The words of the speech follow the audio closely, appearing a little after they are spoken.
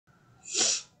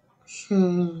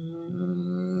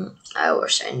I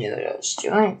wish I knew what I was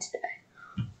doing today.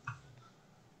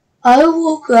 I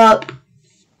woke up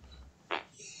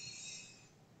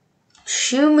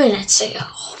 2 minutes ago.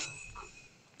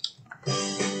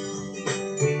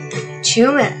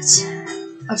 2 minutes.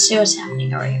 Let's see what's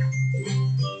happening over here.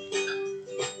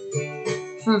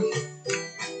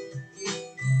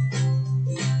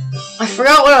 I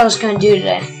forgot what I was going to do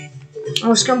today. I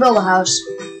was going to build a house.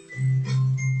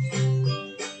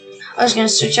 I was going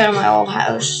to switch out of my old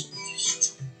house.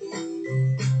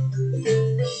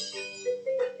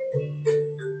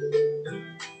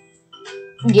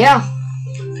 Yeah.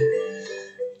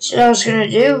 That's what I was going to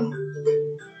do.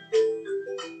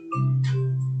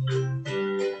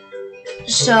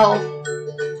 So,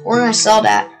 we're going to sell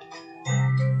that.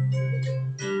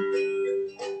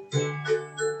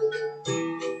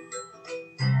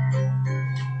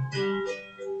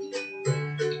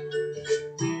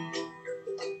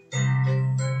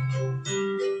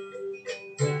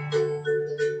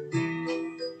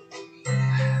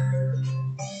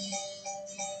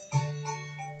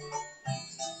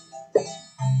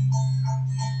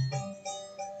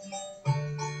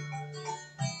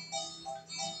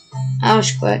 That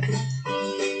was quick.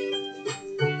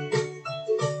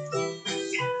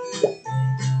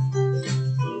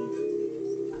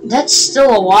 That's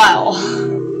still a while.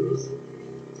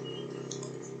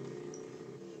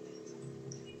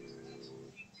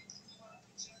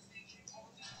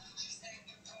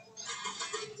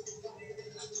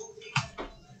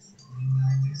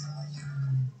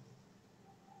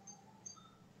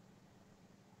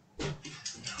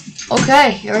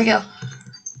 Okay, here we go.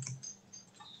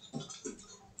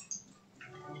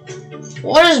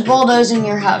 What does bulldozing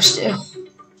your house do?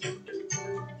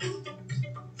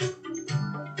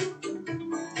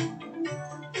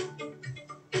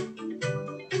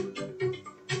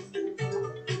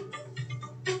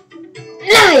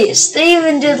 Nice! They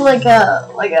even did like a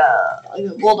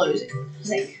bulldozing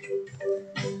thing.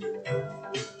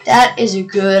 That is a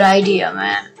good idea,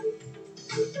 man.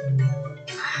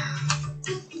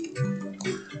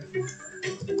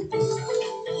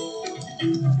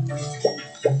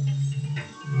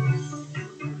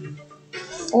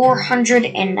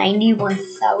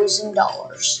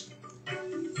 $491,000.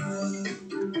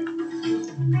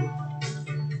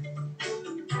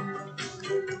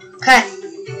 Okay.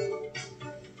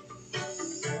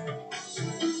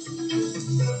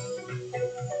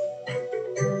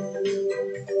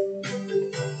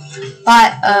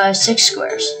 Buy 6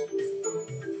 squares.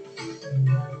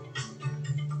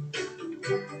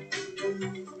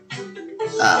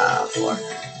 Four.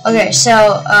 Okay,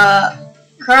 so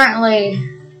currently,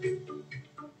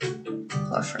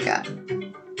 oh, I forgot.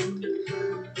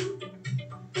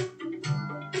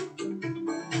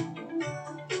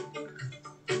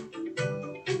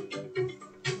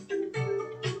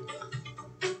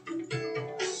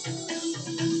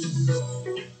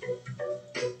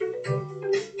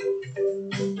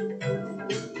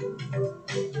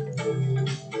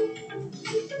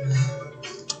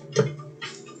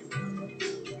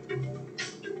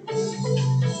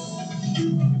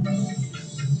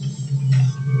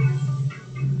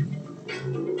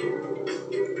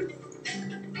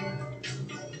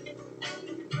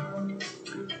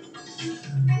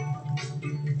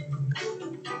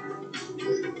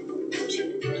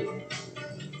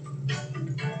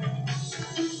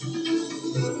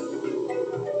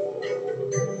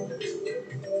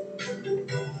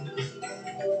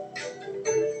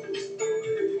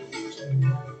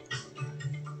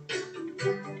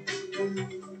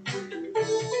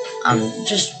 I'm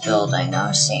just building. I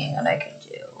was seeing what I could do.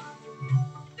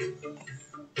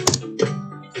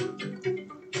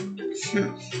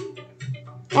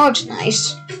 Oh, it's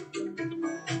nice.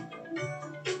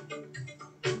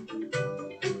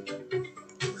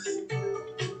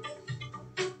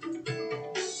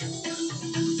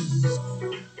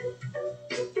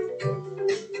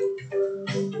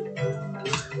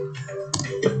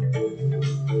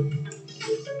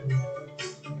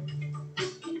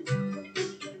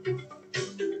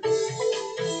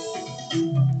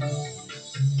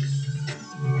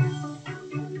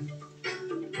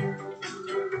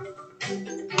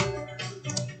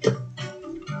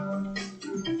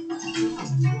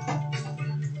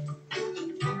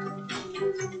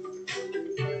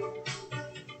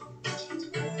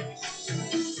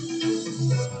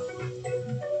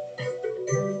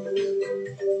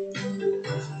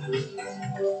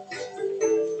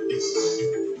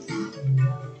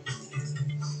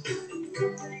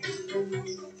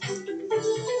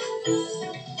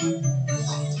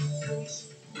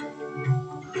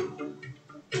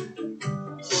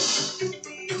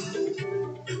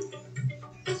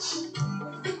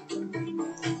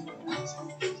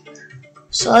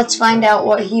 So let's find out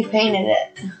what he painted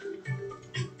it.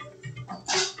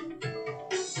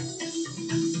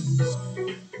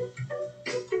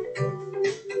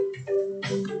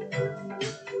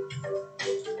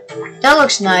 That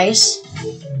looks nice.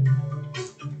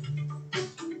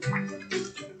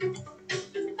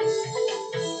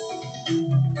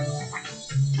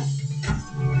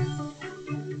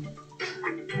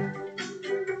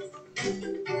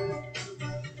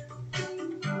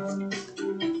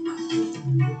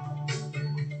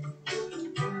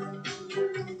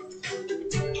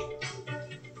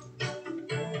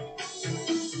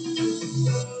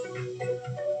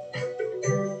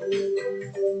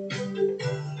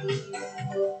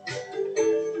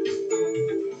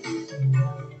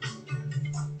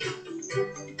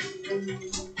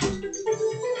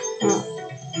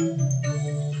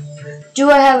 Do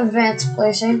I have advanced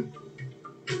placing?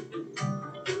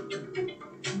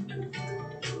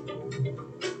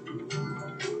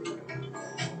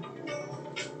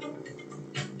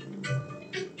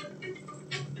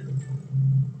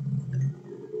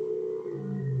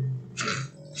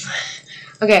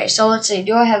 Okay, so let's see.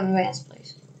 Do I have advanced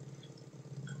placing?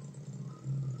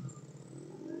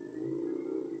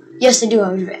 Yes, I do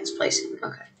have advanced placing.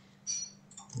 Okay.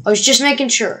 I was just making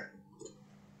sure.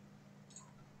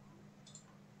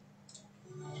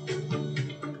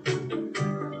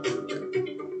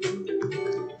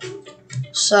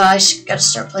 So I gotta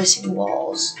start placing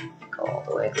walls. Go all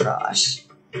the way across.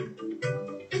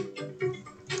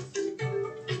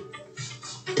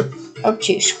 Up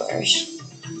 2 squares.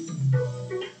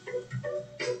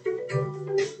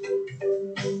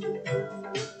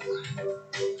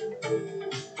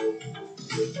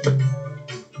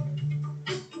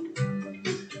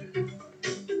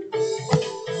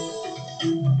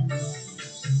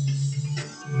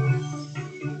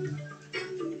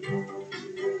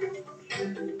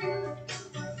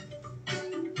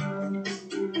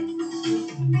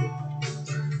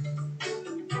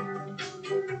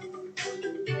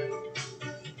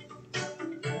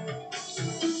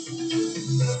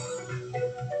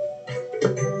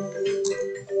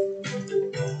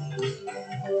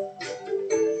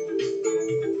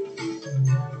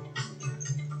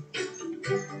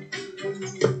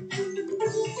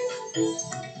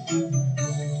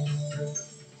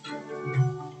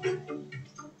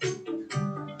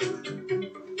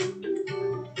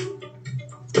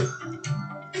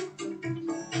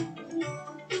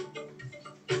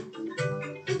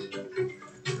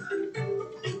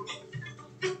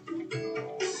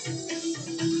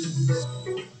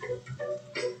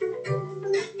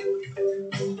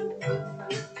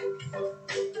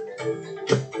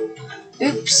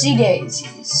 Oopsie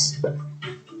daisies.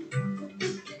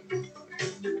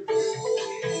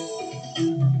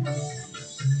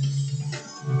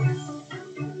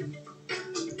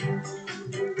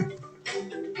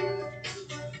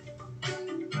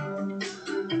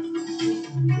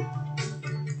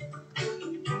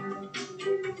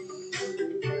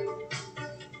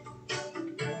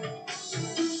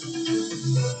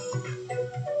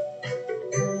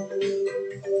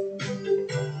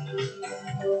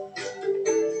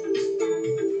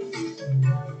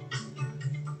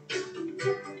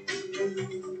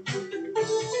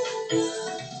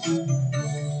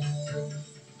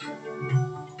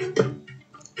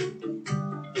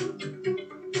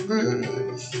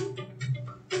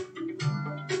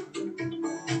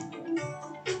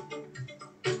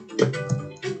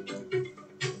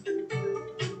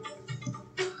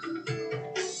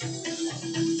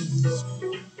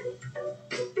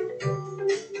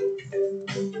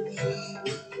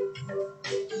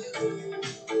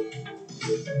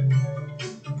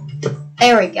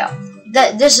 There we go.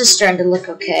 This is starting to look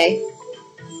okay.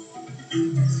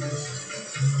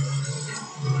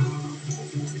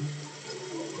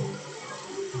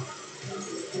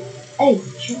 Hey,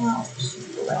 chill out,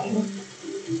 Rain.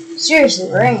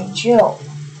 Seriously, Rain, chill.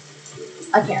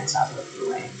 I can't stop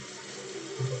looking at Rain.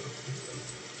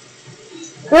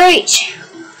 Great.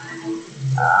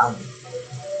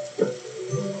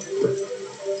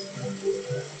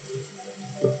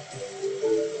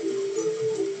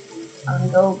 I'm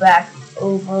gonna go back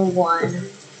over 1.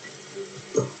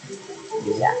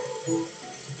 Do that.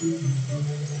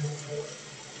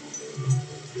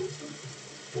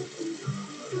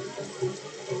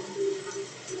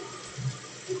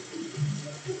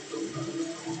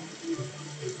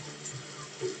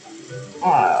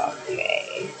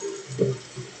 Okay.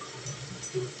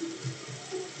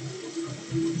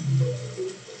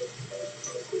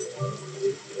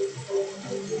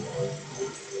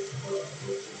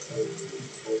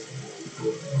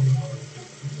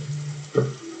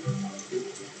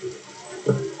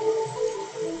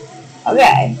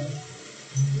 Okay.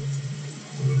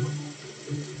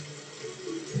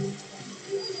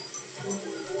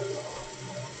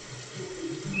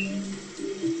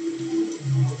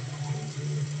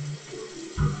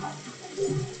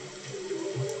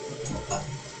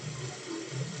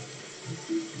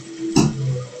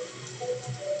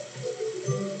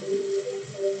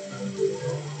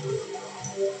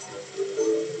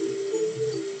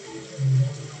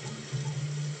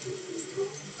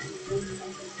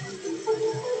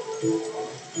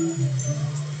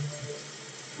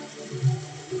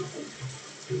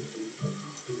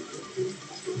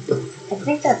 I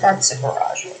think that's a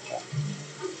garage right there.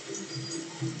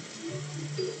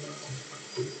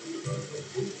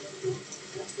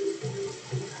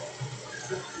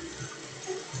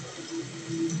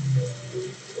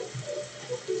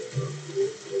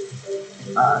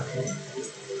 Okay.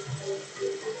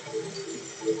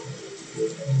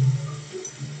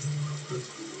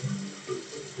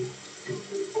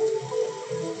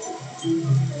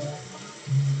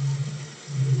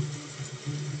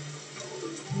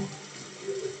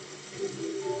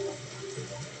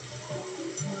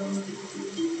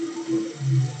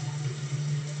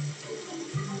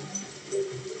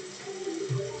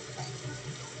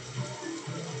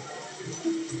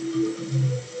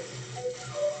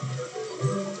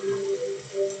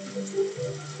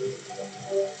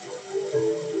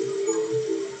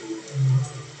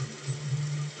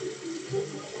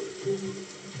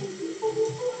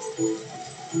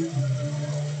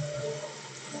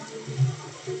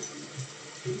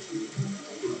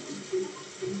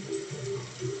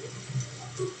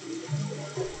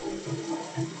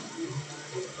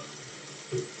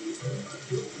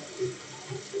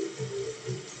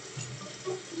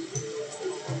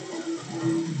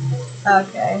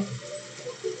 Okay.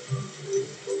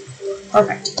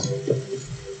 Perfect.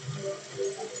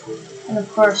 And of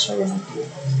course we're gonna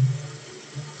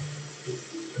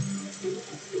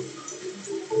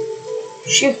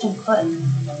shift and click.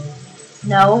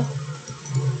 No.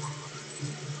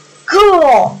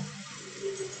 Cool!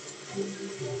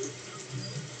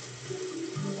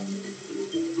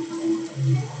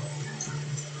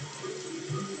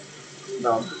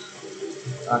 Build.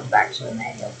 Going back to the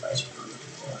manual place.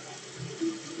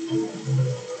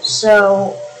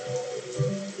 So,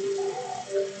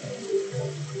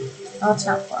 oh, it's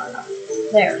not far enough.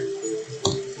 There.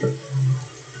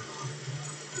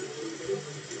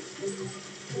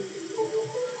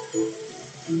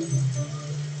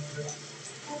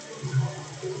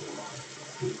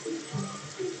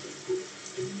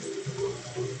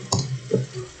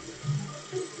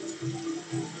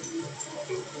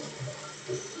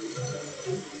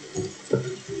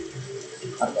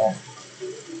 Okay.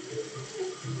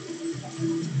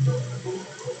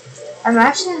 I'm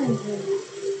actually.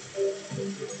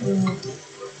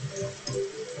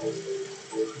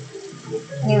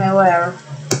 Anyway, whatever.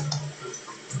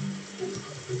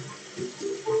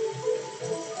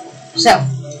 So.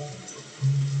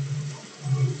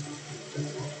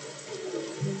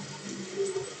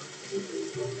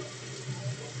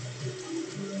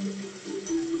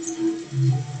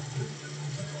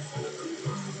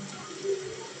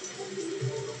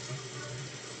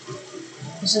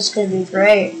 This is gonna be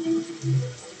great.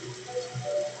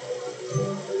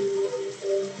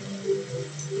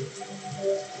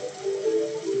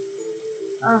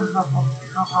 Oh,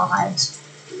 God.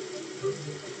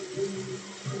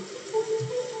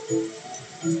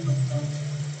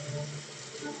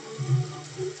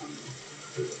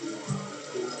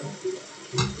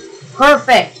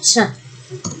 Perfect.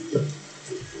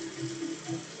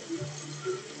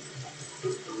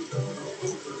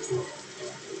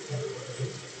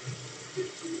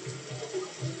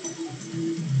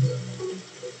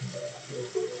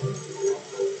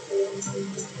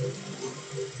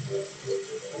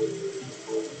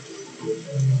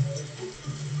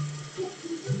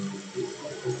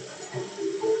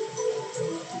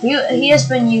 He has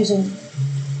been using.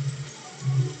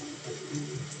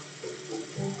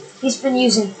 He's been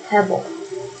using Pebble.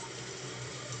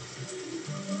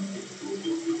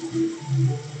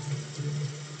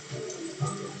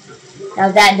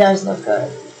 Now that does look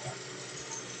good.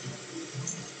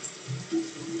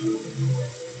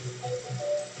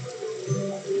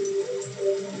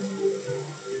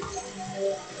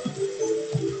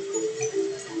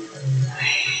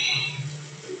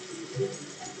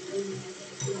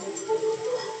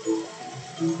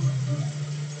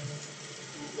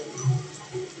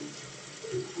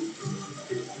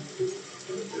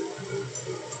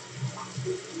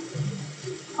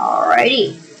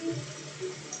 Alrighty.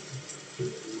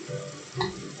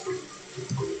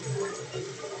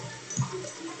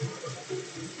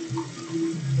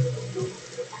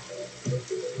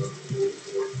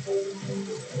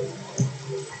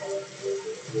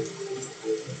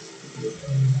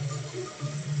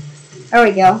 There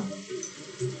we go.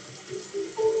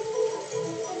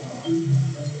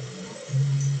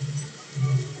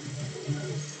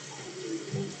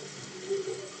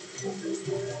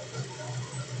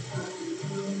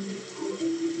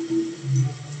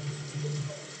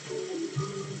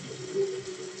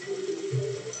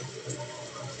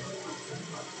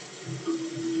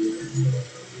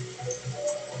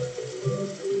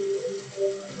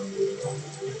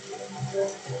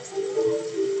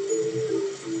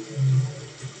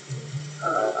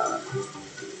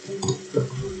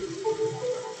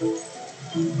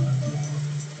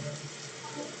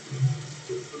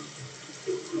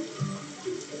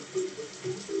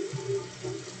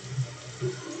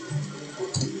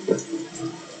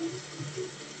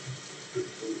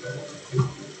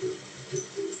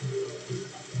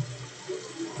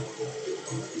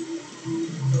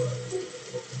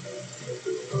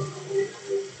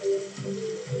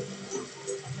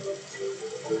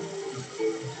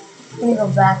 Let me go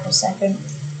back a second.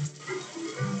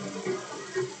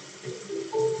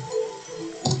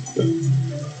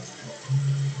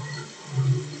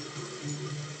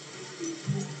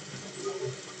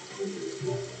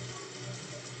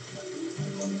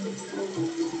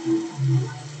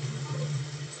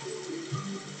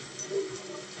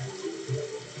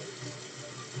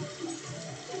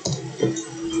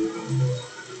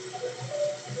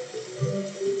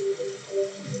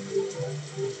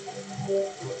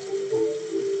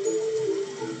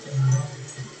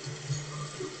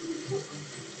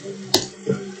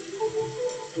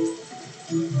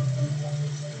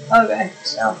 Okay,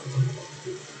 so.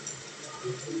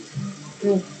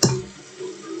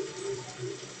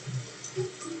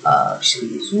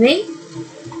 Excuse me.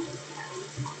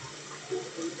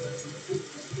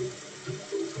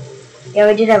 Yeah,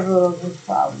 we did have a little bit of a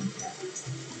problem.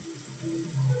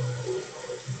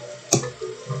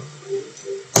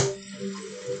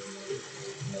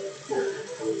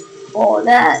 Oh,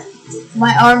 that.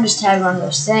 My arm just had one of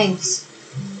those things.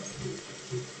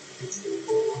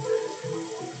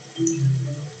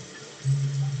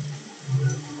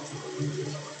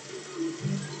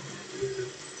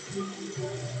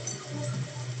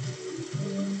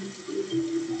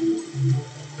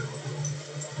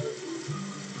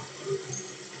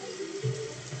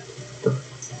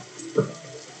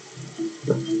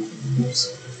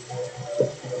 Oops.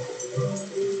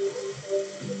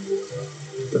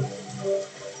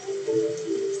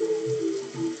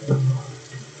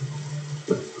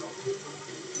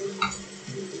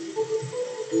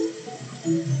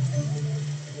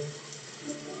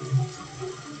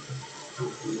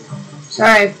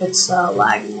 Sorry if it's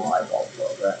lagging while I walk a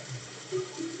little bit.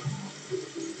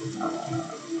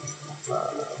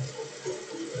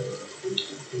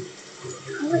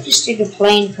 Probably just do the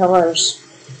plain pillars.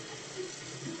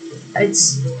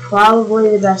 It's probably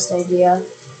the best idea.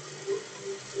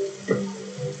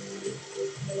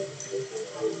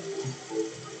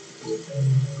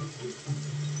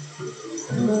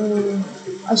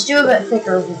 Let's do a bit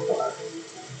thicker of a pillar.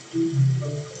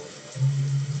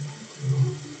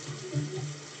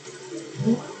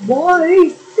 Why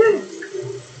thick?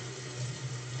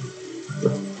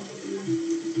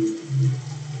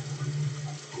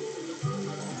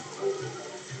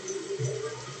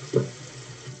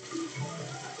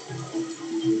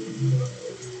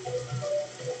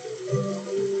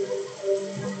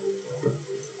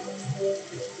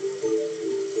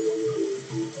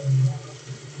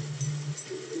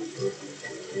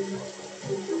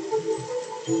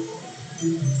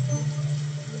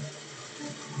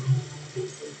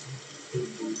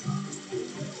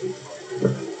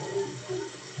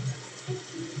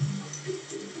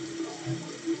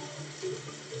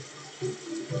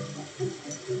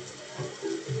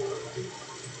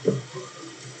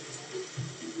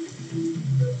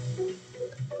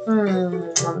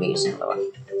 I'm using the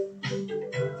one.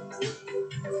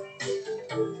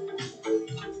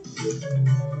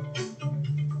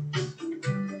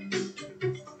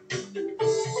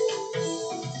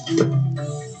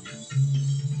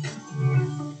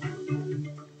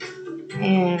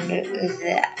 And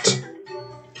that.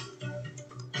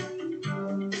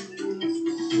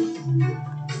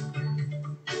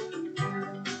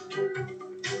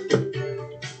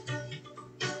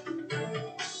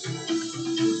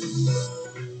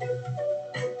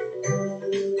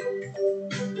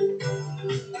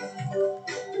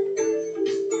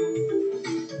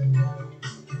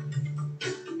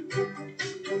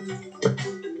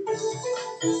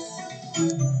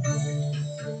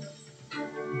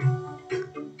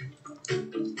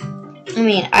 I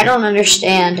mean, I don't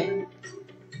understand.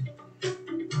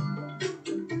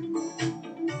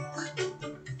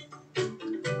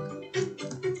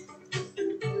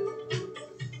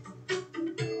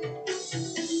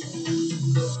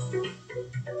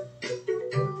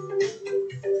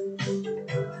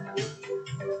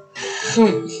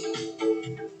 Hmm.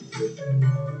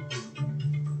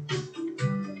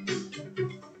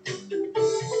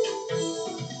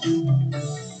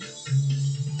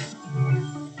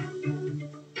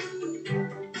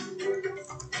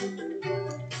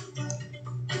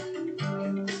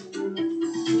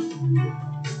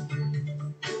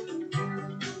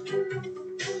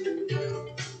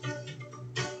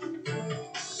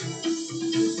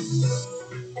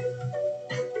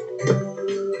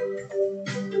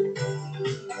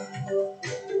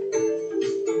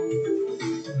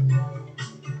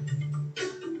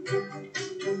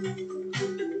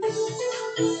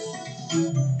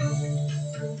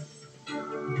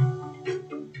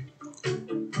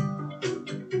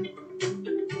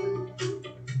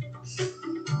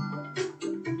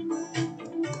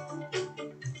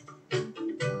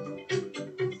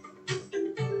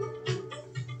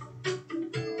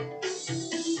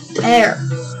 There.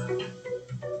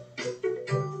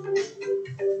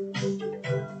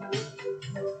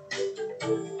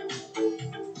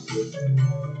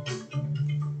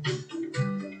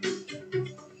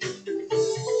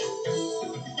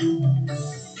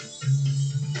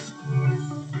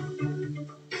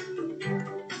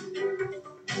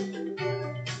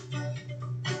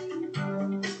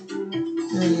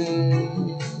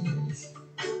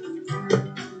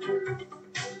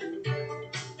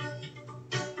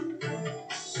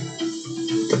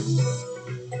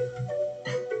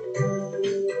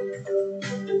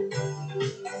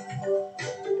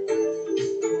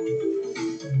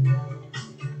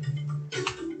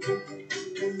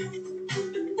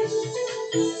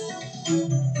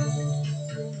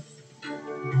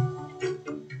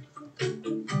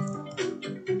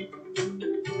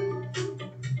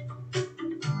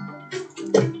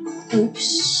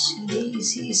 Oops,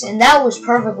 daisies. And that was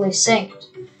perfectly synced.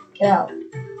 Get out.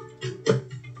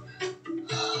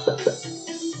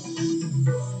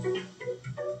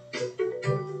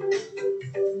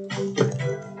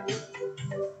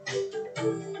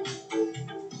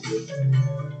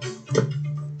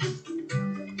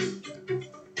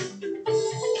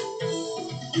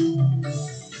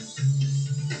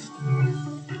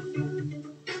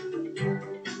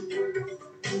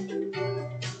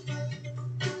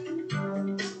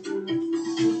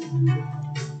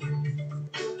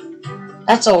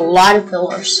 That's a lot of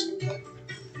pillars.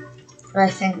 But I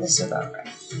think this is about right.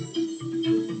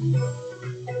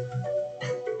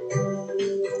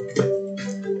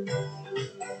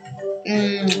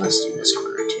 Let's do this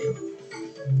corner too.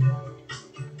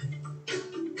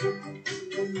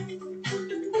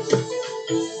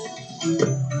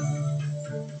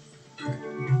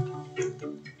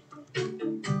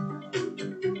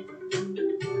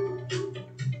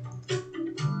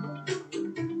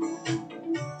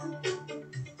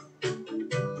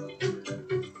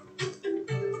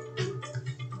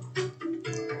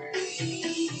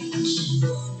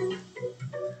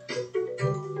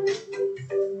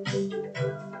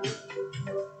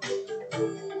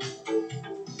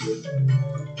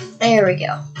 There we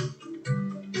go.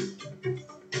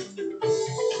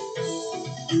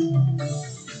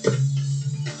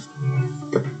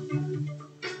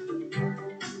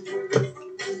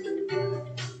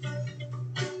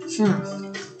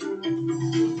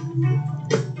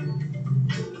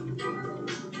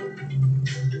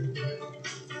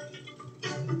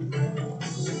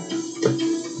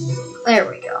 There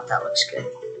we go. That looks good.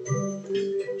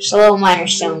 Just a little minor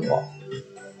stone wall.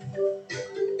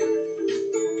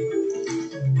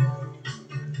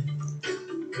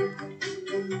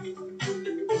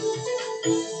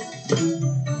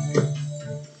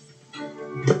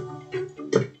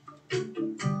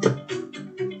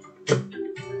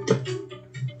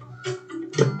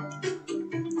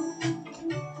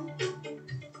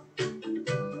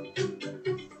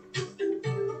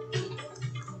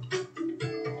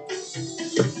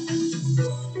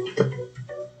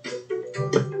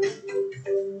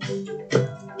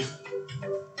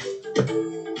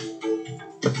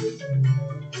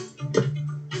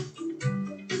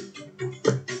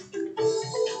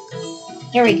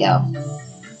 Here we go.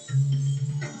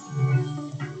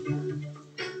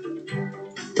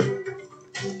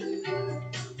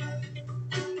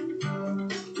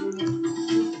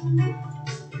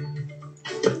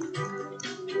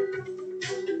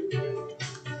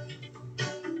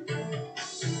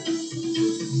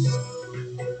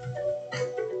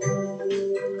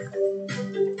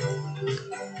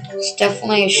 It's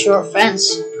definitely a short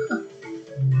fence.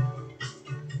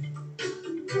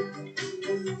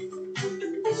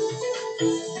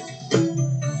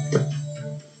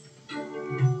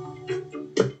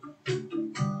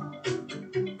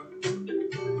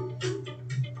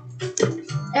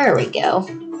 There we go.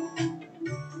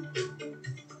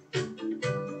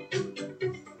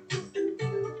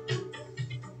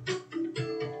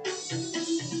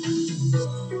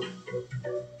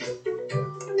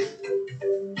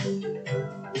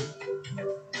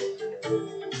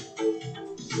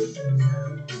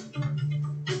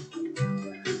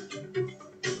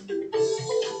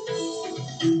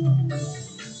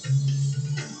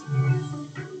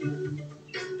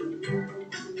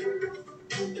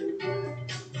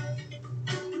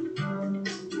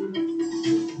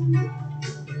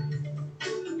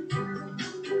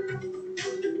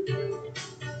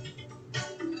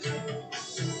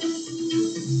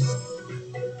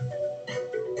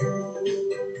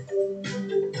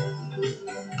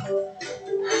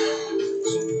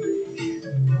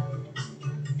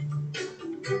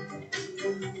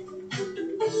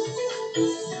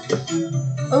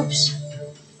 Oops.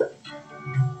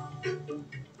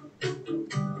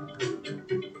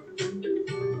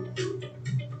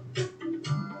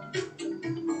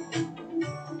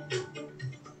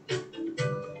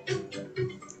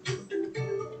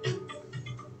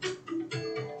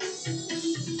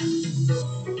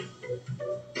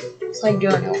 It's like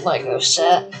doing a Lego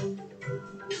set.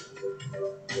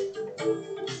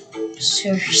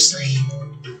 Seriously.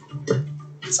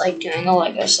 It's like doing a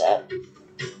Lego set.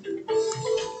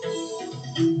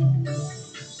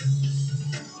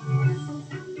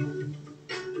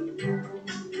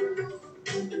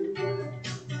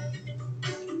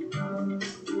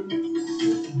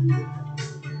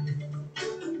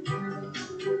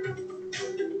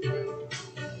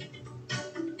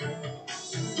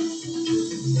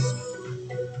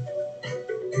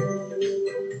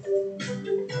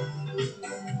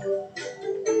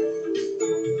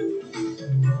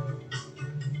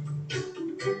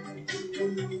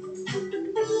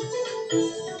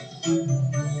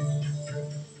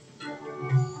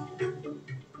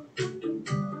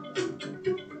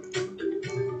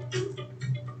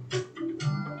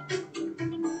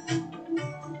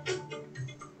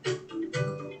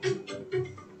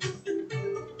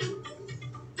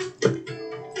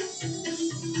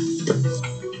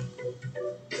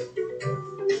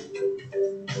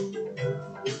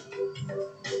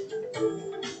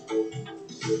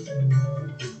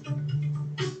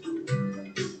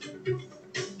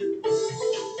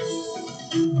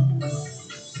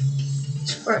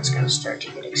 It's where it's gonna start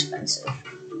to get expensive.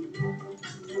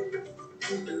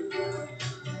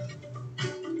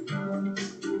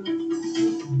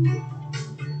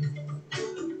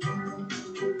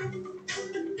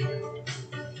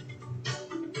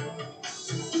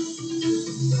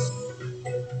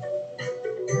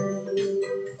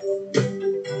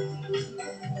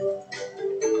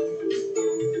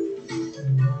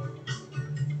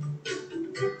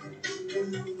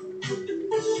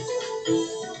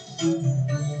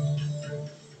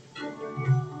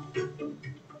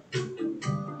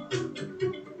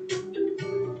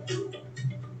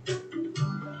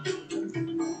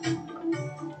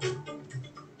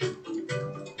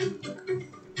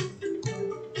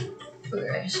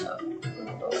 Okay, so I'm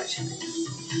gonna go back to it.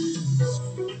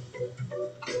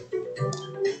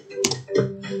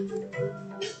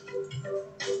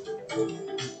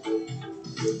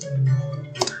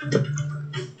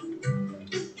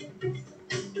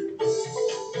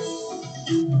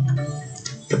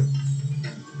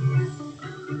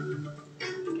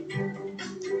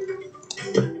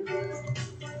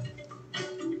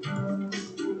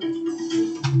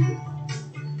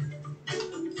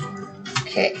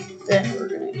 Okay, then we're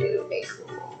gonna do a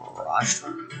garage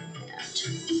door.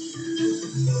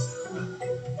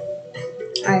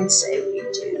 And I'd say we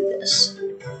do this.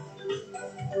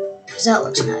 Because that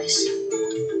looks nice.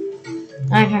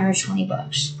 920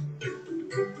 bucks.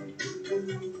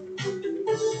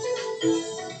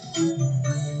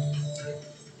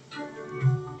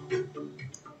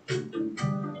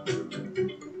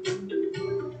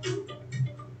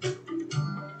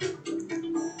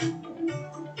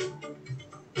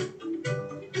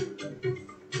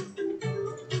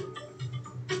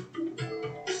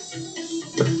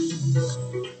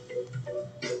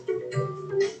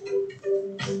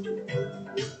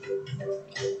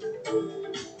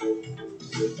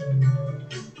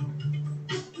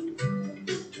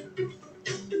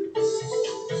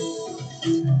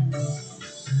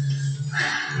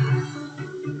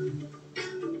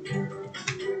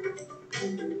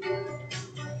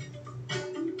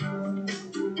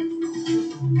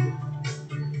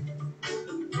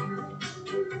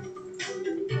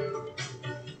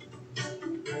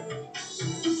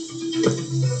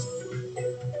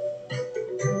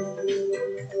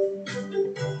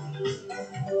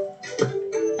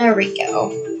 There we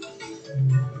go.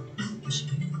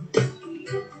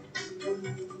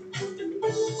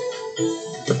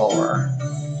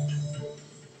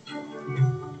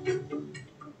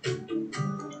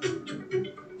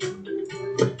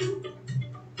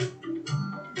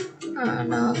 Oh,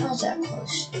 no, not that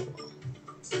close.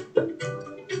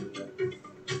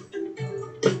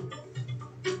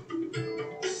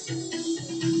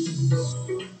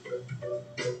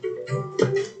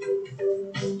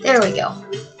 There we go.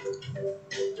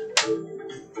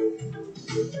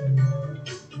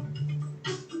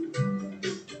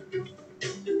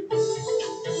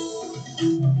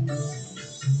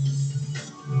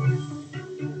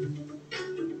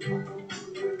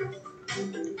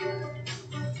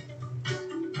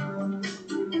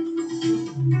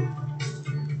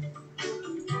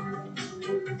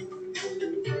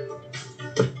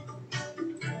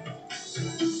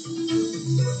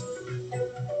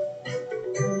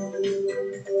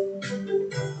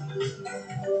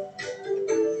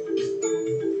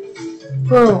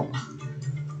 Boom.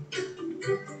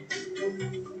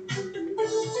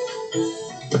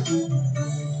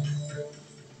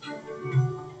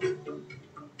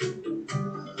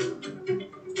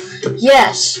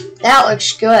 Yes, that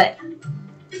looks good.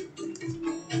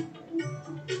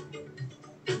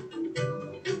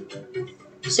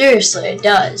 Seriously, it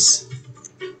does.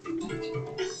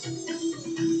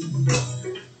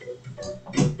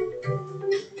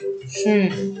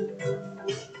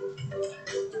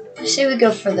 Let's say we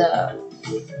go for the...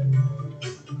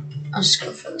 I'll just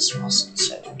go for the small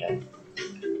sensor window.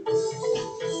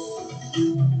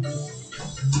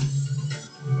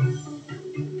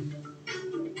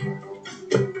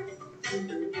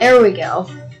 There we go.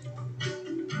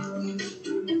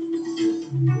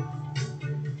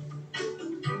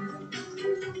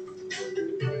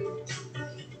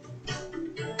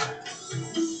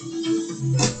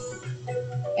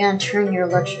 And turn your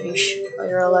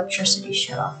electricity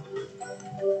shut off.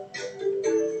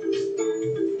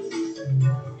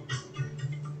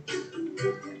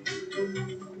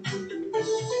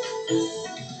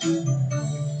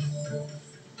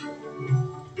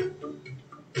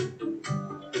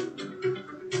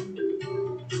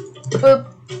 Boop.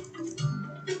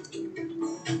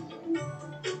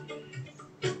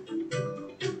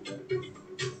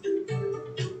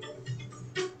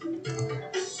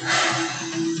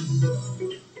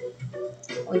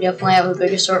 We definitely have a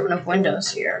big assortment of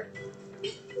windows here.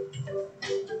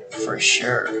 For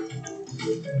sure.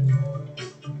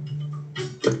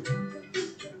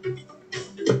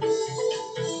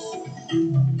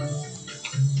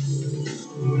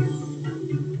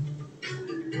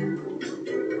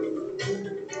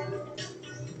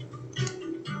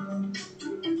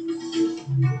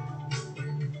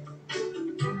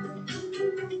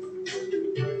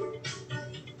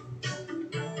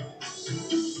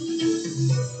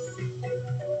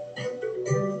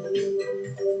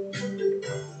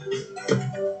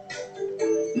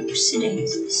 Oopsie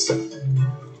daisies.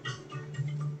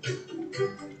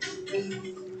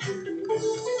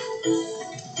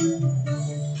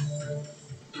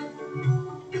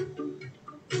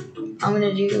 I'm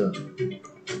gonna do...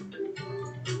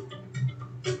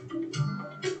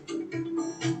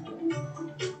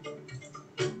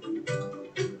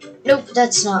 Nope,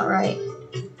 that's not right.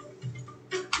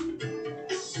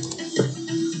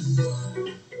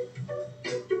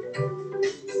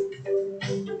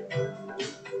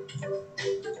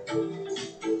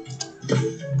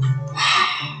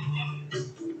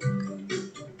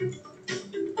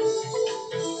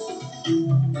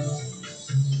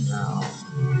 No.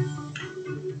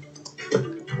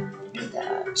 Do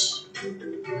that.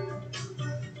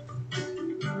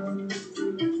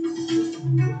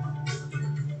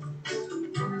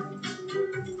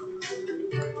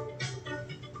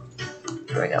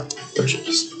 There we go.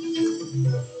 Jeez.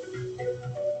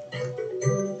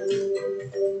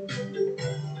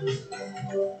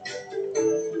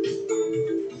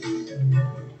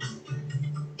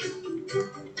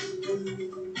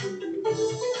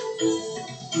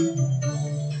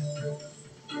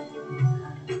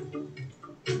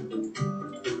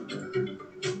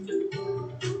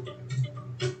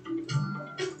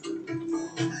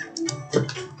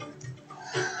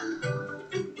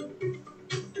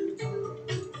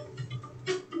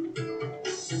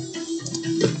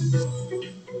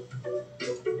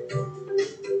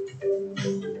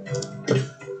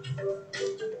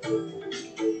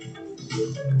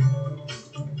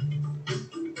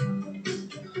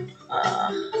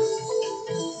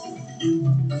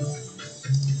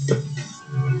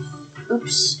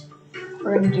 Oops.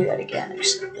 We're going to do that again,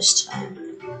 except this time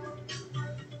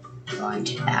we're going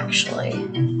to actually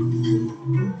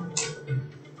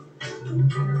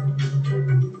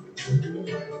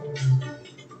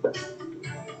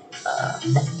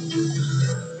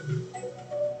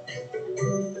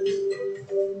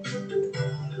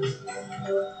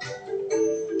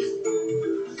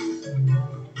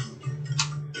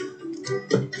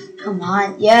Come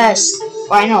on, yes,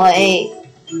 finally.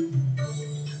 I'm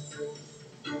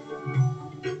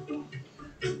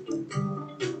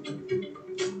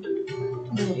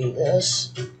gonna do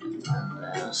this, and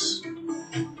this,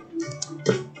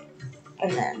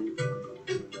 and then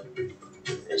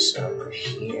this over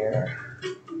here.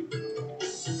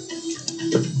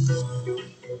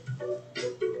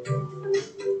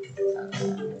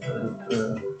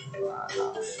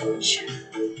 Fudge.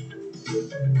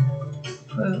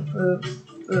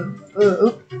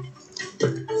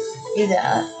 Do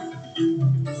that.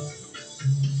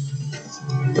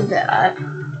 Do that.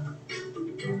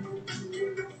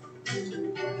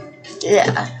 Do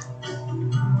that.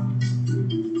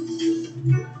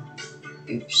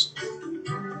 Oops.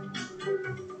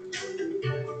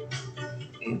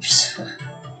 Oops.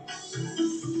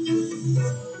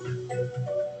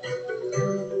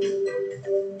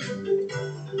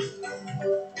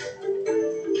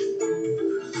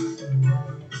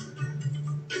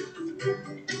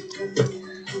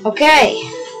 Okay.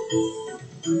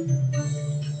 I'm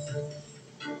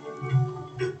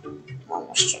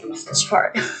almost done with this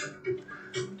part.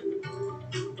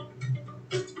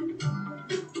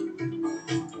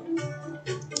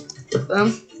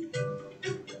 Boom.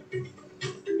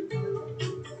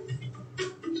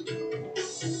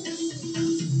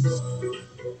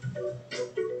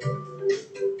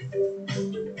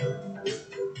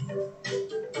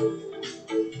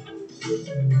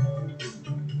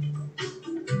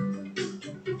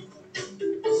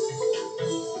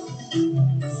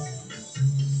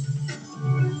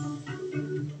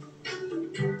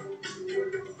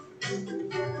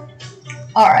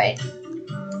 Alright.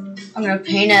 I'm gonna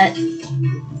paint it.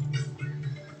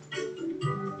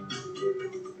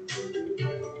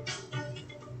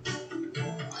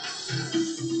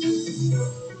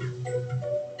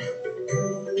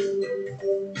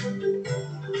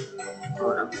 I'm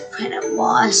gonna paint it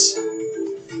moss.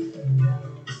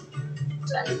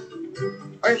 Then,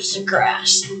 where's the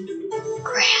grass?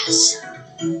 Grass.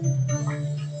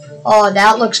 Oh,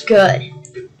 that looks good.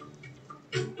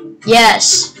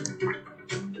 Yes.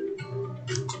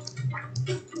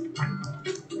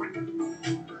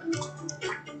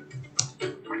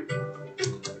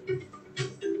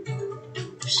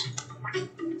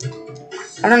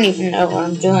 I don't even know what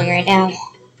I'm doing right now.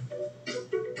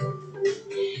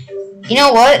 You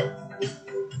know what?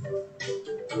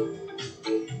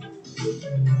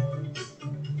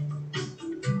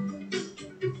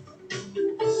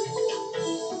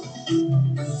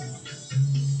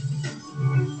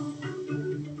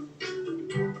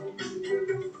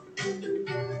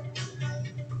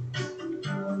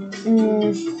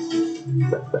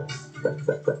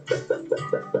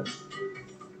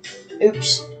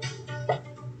 Oops.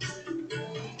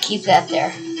 Keep that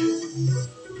there.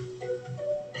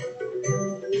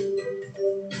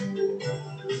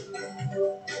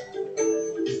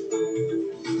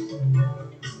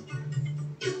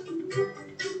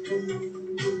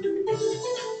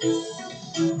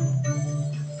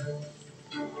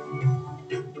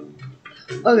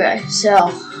 Okay, so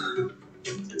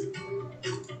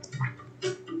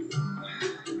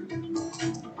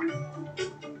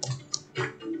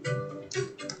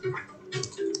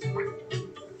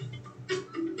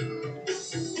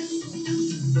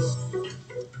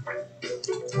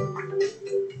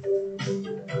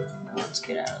let's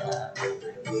get out of that.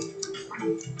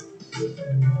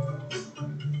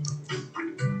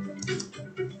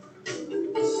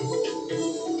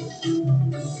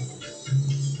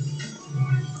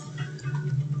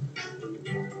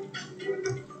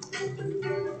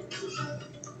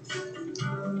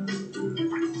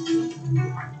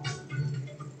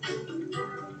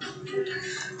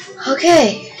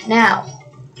 Okay, now.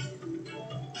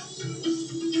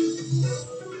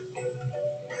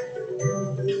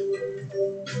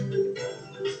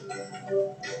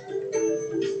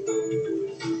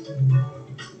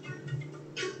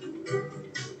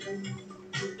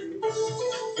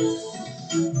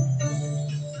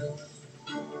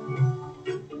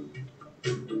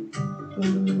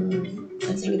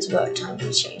 I think it's about time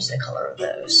we change the color of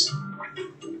those.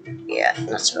 Yeah,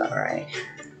 that's about right.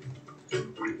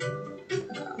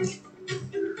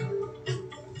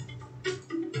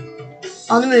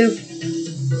 On the move.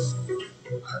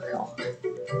 Oh,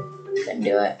 couldn't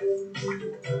do it.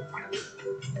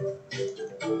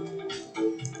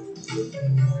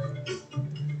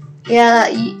 Yeah,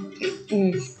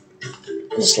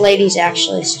 this lady's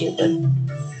actually stupid.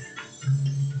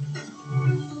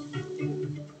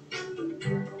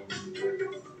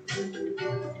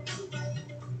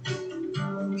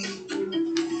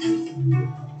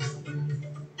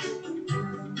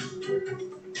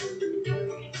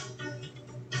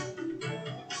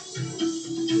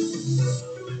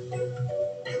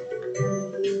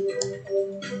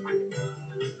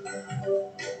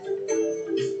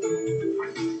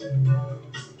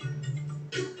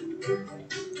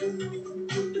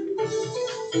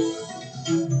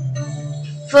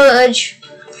 Fudge.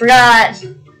 Forgot.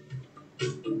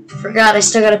 I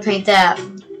still gotta paint that.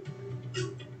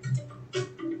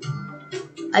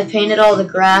 I painted all the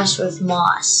grass with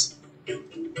moss.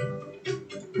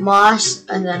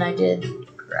 And then I did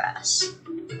grass.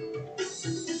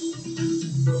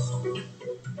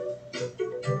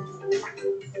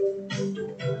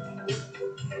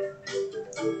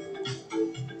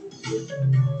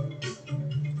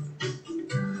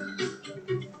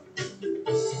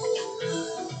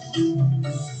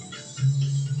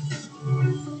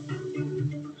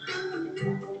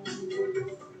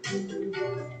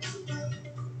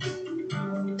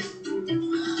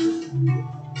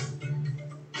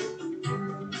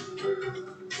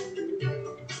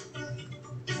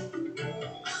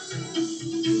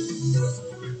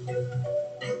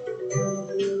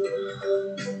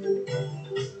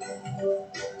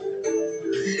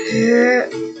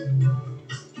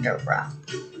 No brown.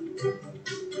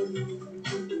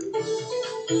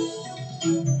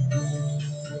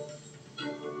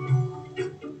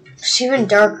 It's even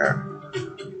darker.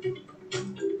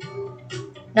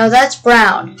 No, that's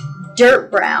brown. Dirt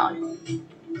brown.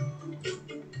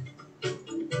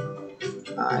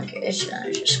 Oh, okay, it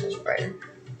just goes brighter.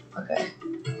 Okay.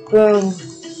 Boom.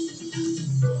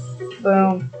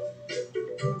 Boom.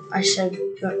 I said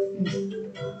boom.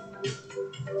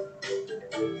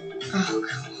 Oh,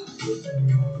 come on.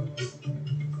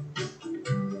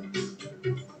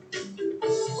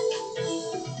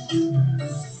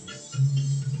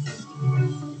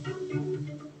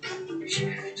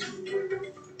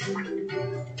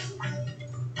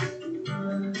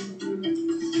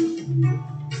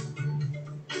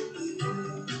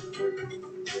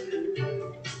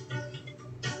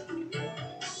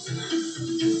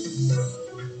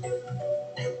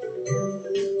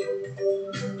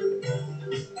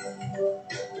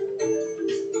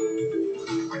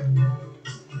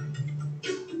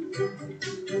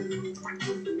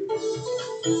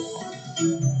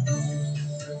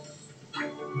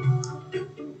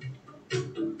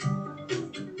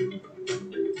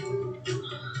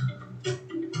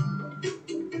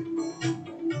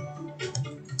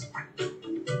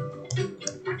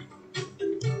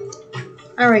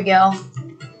 There we go.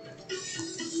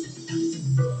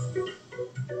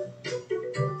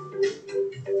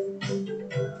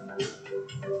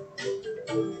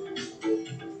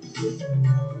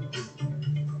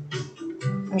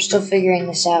 I'm still figuring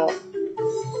this out.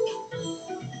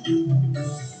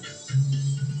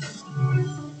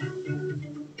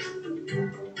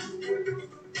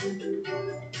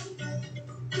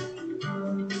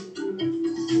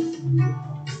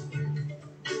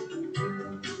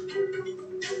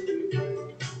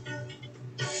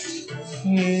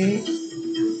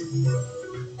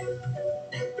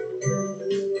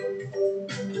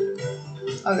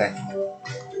 Okay.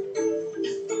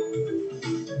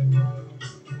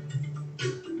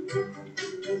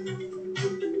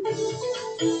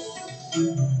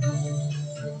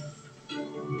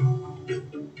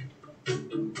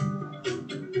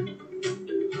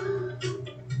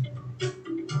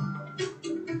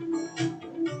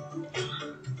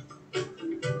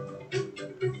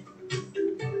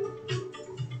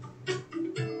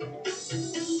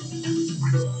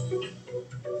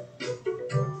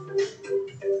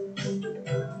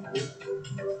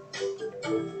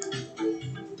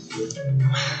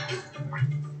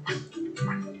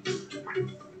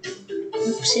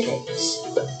 Oops, it is.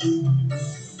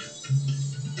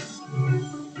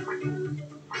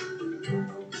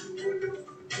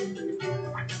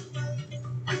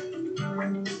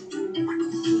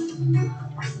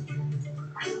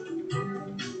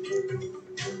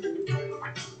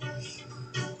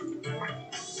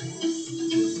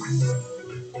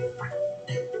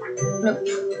 Nope.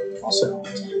 Also.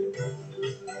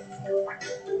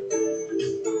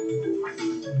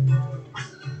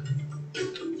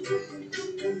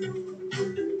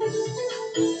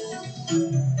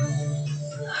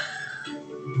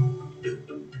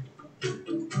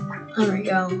 There we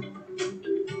go.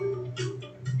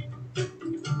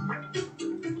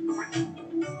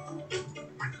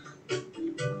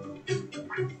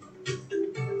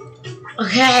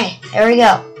 Okay, there we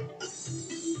go.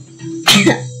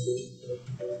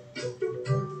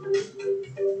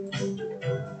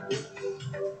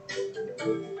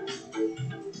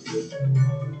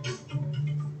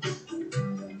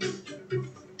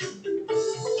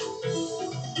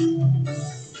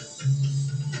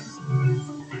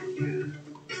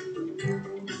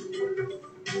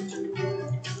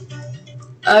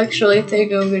 I actually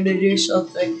think I'm gonna do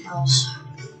something else.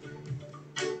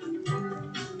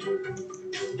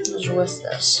 With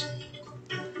this.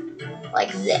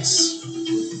 Like this.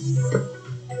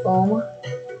 Boom.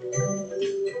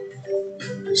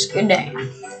 Just good day.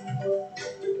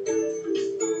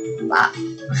 Bye.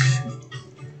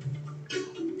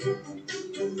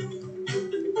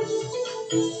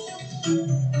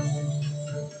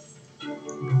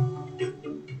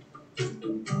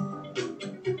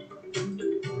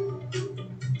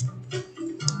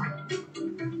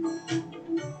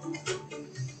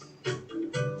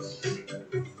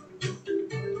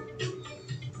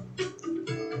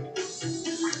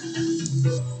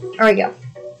 There we go.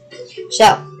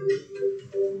 So,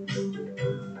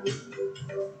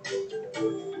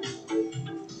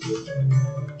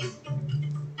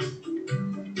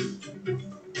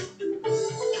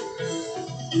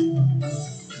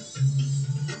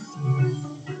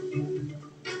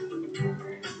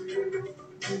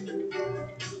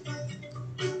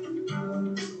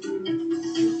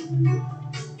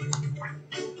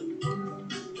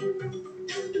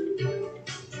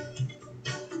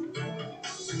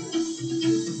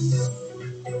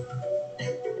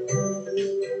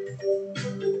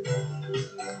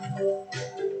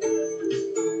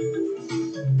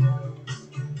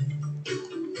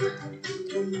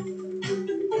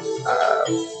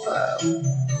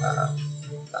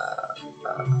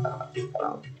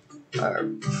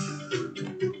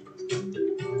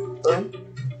 boom.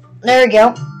 There we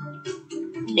go.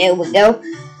 There we go.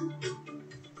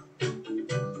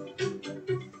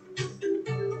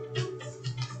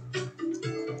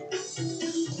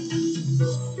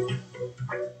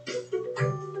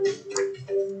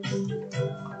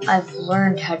 I've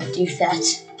learned how to do that.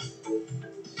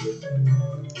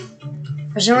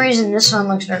 For some reason, this one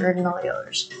looks better than all the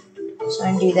others. So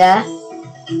I'm gonna do that.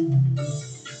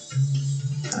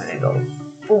 I'm gonna go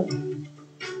boom.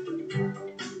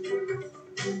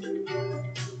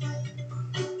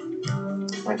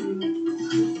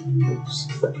 Oops.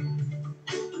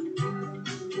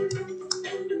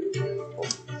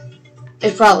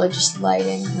 It's probably just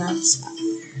lighting, and that's.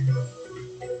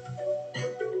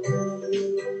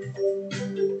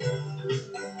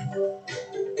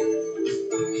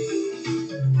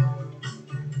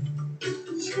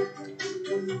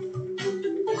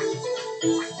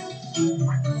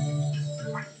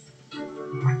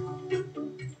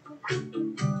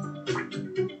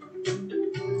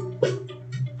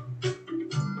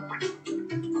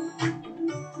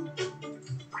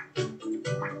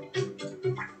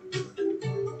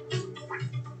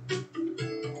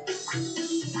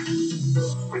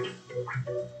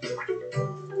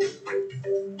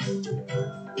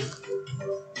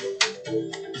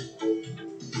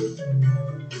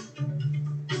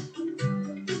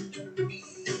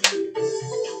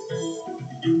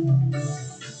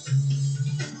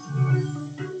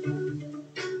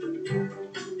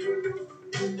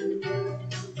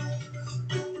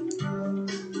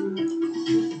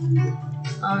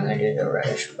 I'm gonna do the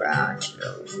reddish brown to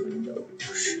those windows.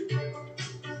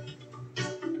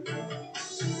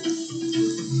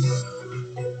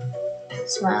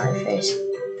 Smiley face.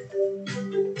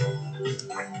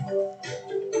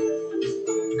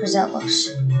 Because that looks.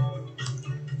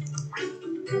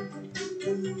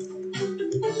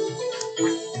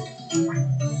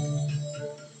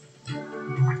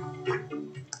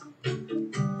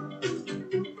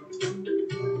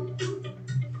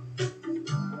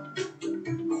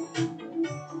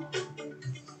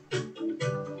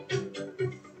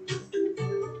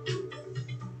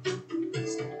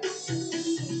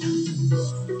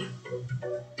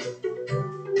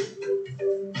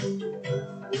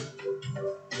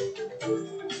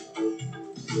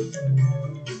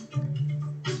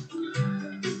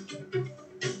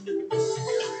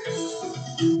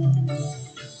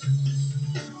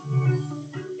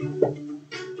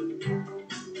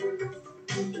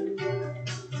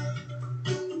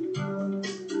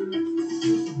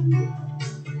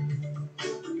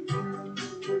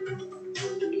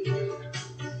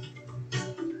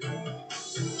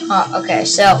 Okay,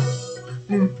 so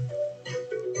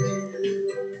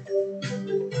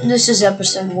this is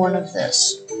episode 1 of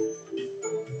this.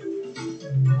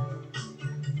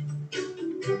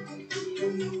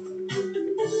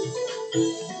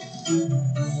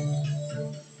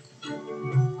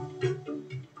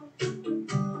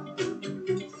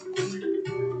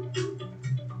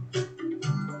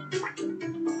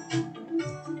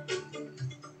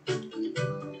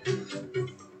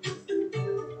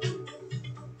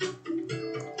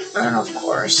 And of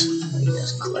course, we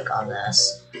just click on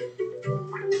this.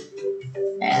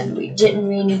 And we didn't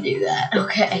mean to do that,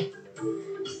 okay.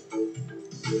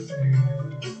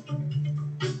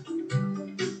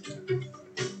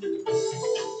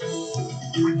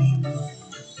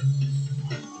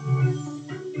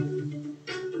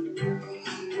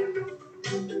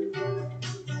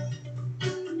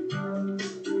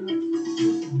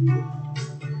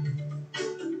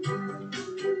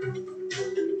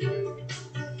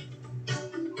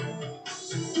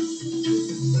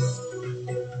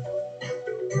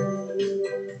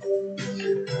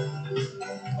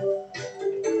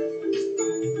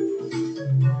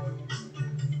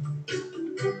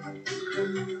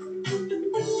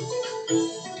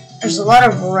 there's a lot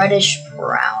of reddish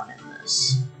brown in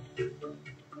this.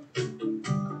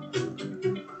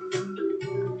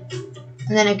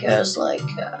 And then it goes like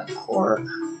cork.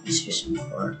 Let's do some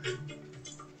cork.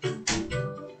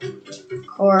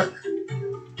 Cork.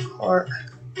 Cork.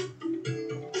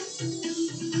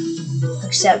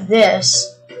 Except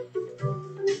this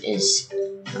is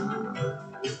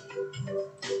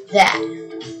that.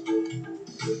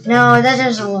 No, that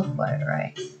doesn't look quite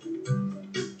right.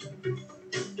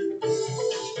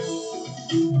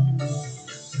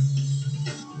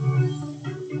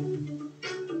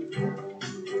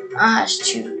 That's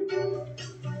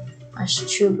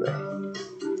too gray.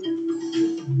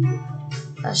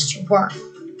 That's too burnt.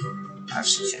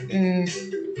 That's too,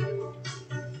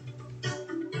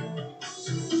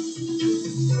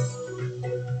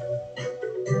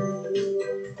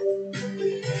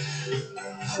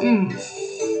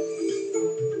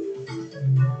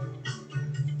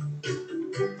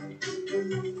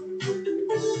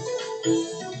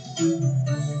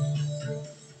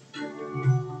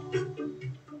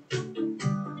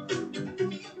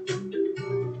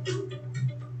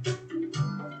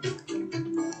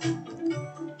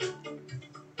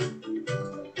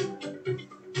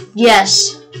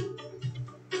 Yes.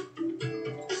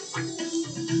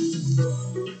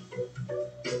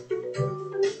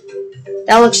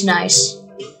 That looks nice.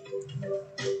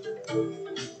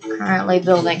 Currently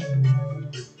building.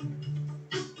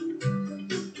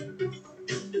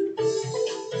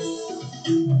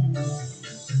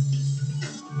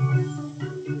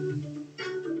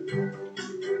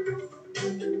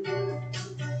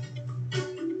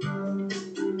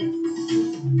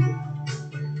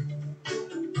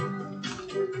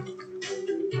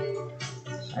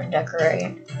 Or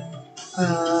decorate.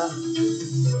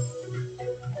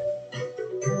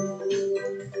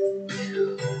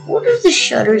 What are the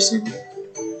shutters in?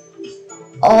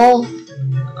 All.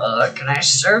 Can I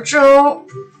search out?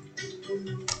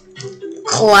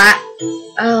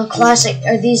 Classic.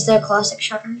 Are these the classic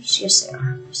shutters? Yes, they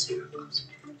are. Yes, they are.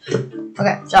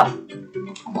 Okay, so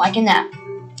I'm liking that.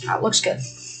 That looks good.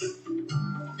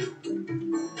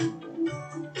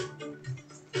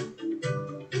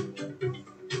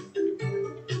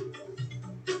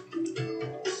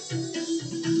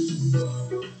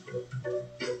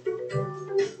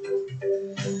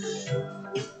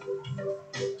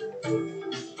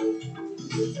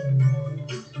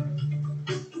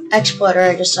 Exploiter,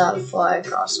 I just saw it fly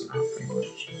across the map pretty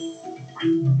much.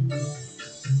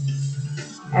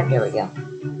 And there we go.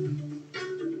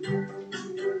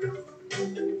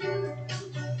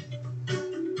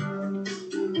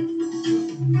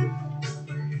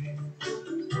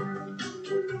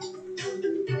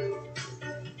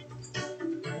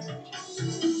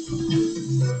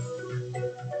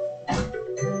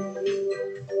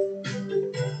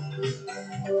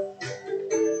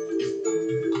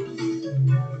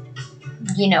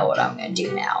 You know what I'm gonna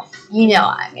do now. You know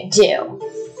what I'm gonna do.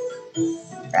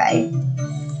 Right?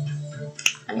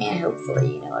 I mean,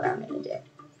 hopefully you know what I'm gonna do.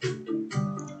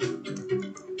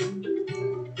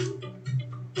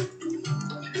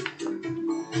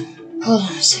 Hold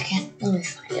on a second. Let me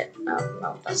find it.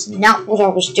 No, that's not what I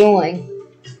was doing.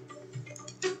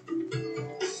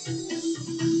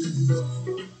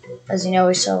 As you know,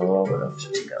 we still have a little bit of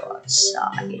to go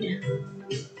outside.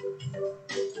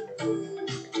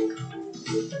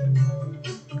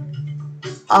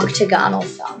 Octagonal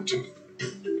fountain.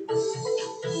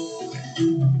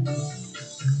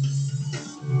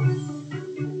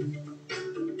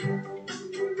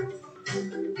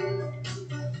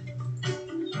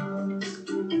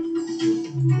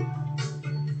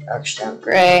 Darkstone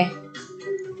gray.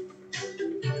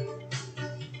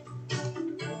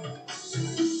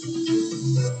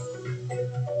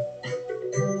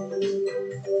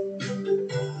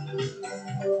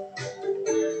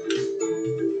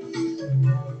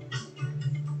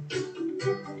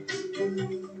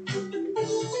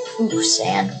 Ooh,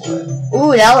 sandwood.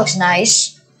 Ooh, that looks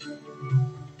nice.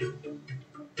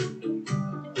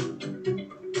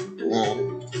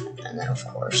 And then of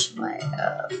course my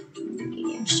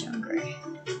medium stone gray.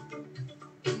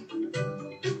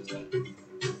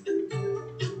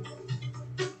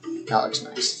 That looks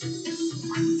nice.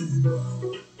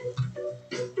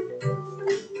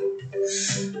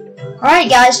 Alright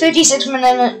guys, 56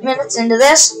 minutes into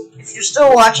this. If you're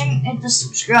still watching, hit the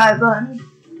subscribe button.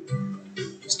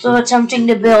 Still attempting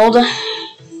to build.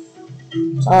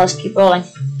 So let's keep rolling.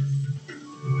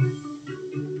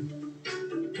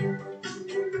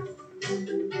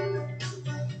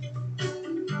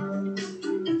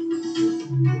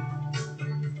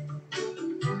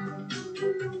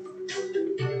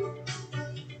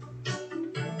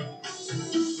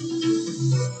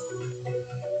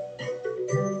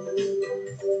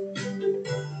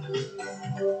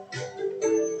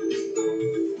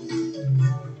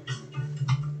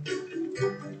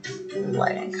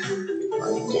 lighting.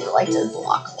 We're gonna do like the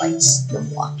block lights, the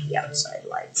blocky outside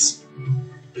lights.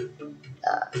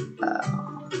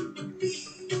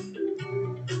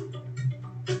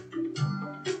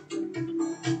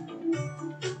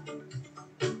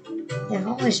 They've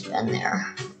always been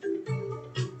there.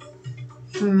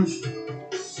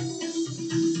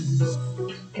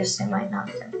 Guess they might not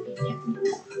be there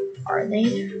anymore. Are they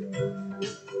there?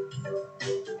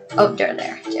 Oh, they're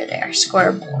there. They're there.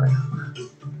 Square board.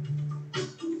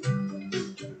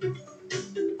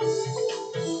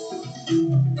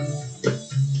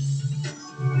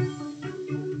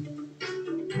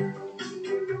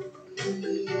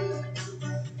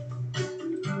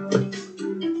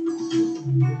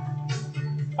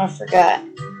 I forgot.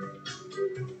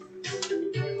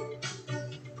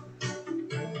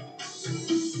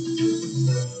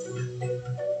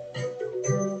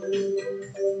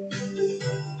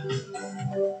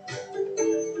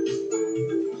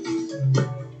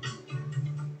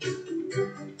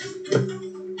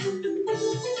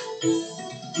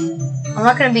 I'm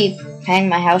not gonna be paying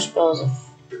my house bills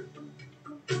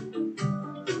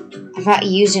if I'm not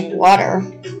using water.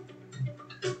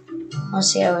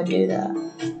 Let's see how I would do that.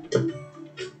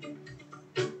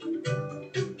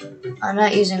 I'm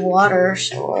not using water,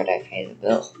 so why would I pay the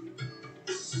bill?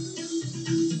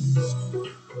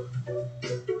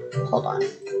 Hold on.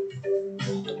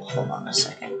 Hold on a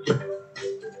second.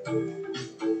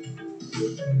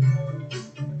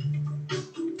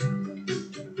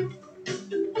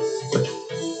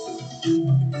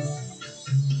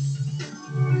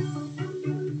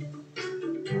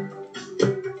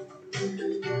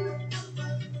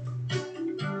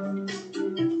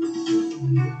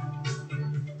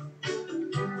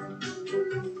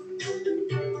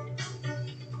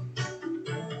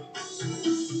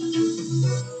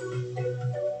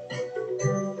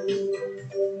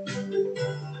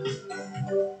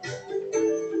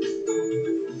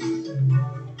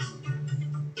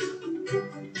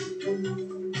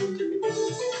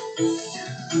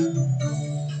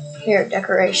 Here,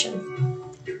 decoration.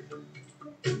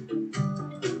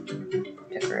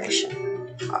 Decoration.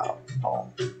 Oh.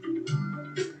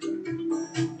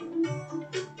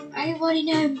 Anybody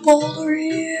named Boulder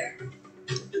here?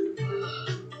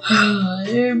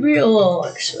 It'd be a little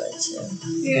expensive.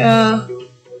 Yeah.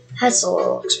 That's a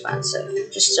little expensive.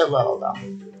 Just a little, though.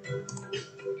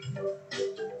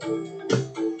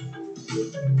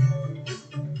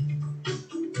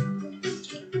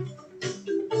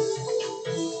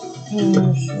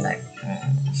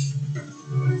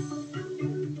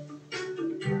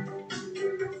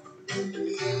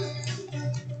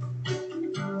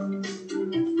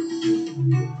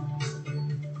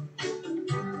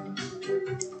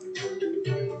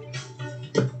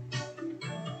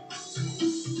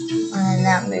 And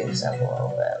that moves up a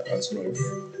little bit. Let's move.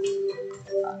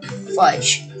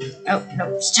 Fudge.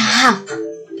 No, stop!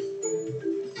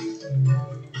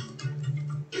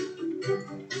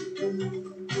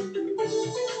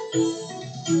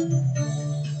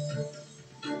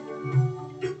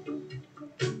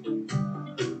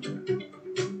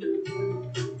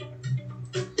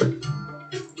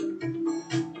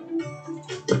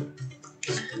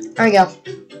 There we go.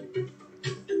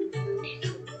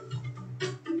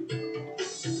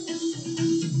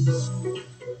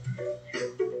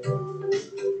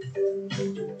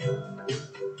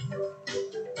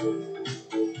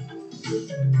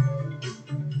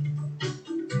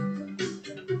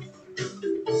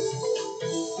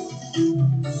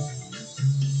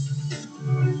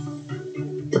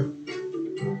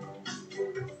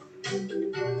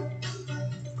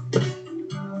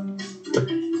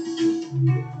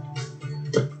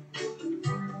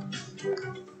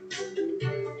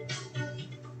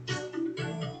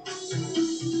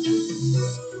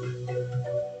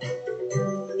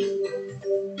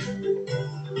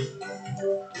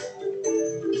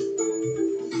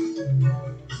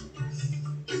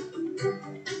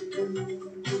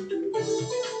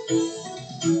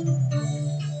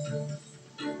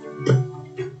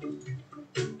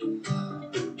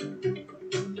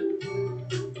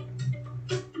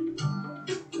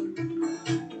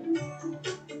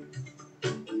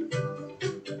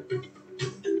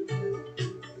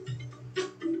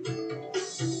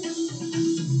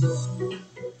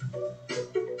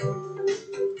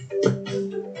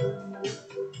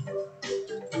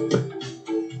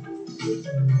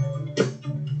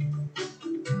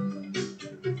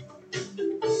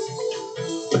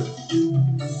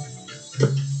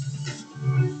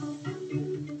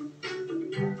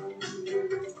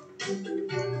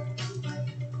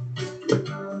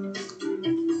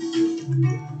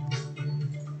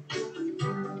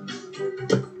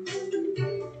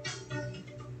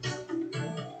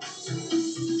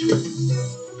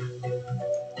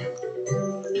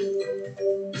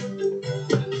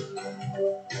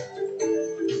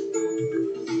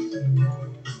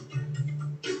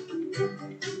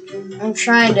 I'm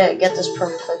trying to get this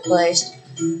perfectly placed,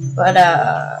 but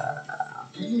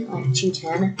isn't it like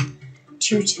 210?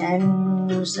 210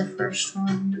 was the first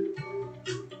one.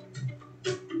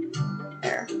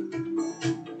 There.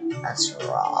 That's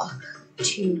rock.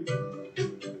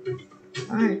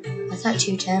 Alright, I thought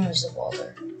 210 was the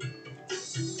boulder.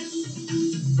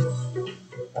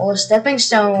 Well, a stepping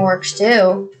stone works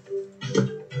too.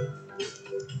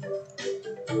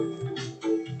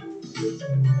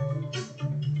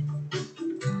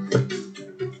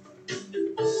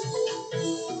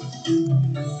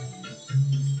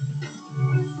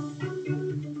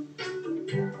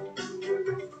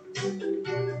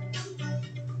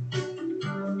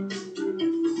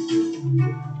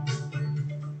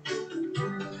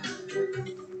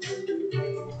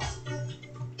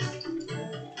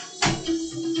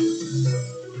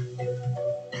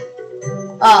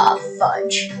 Ah,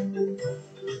 fudge.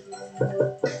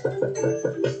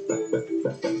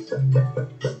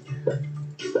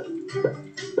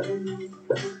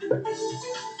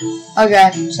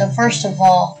 Okay, so first of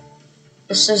all,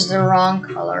 this is the wrong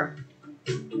color.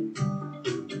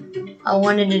 I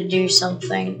wanted to do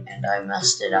something and I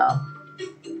messed it up.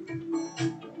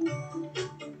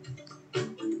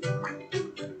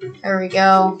 There we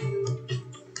go.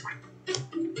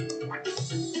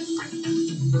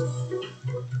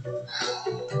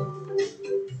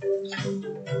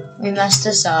 We messed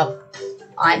this up.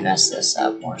 I messed this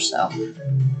up more so.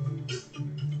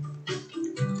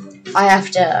 I have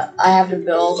to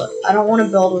build. I don't want to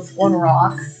build with one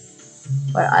rock,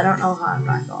 but I don't know how I'm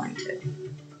not going to.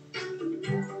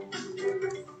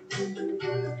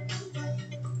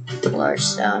 Large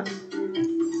stone.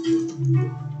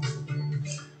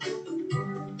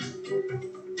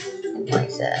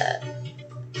 Like that.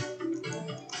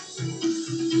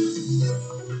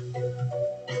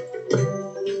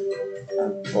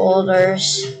 Boulders.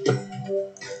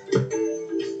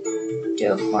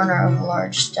 Do a corner of a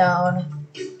large stone.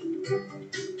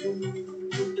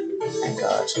 And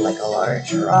go to like a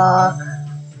large rock.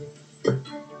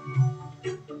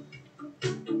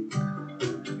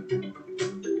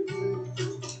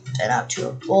 Then up to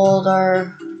a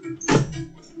boulder.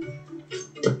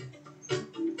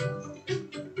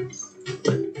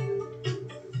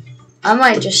 I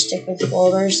might just stick with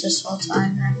boulders this whole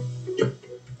time then.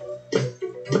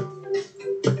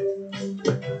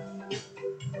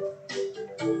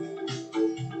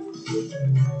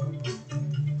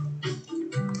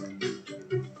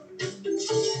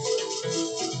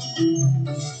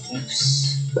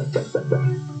 Oops.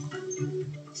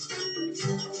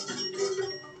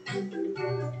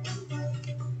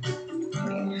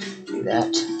 Do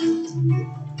that.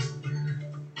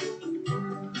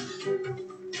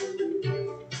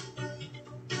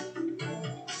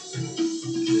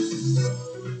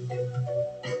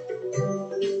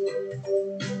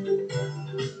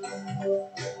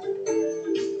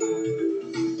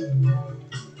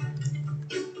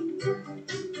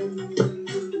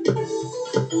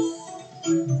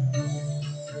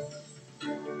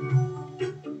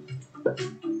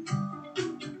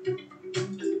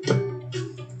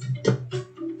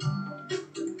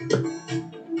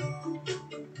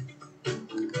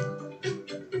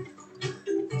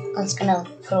 That's gonna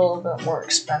put a little bit more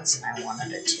expense than I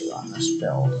wanted it to on this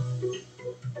build.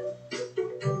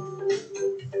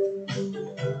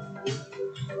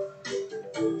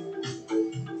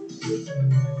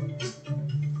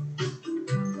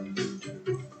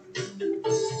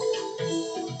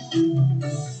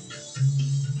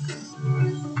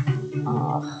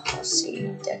 Let's see,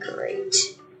 decorate.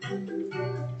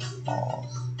 Oh,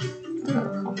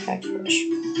 compact bush.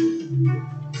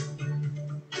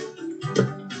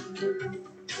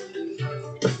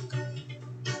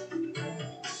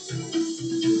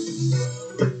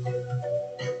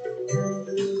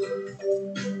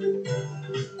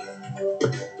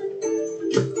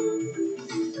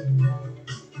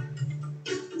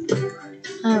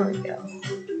 There we go.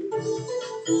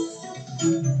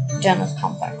 Done with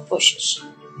compact bushes.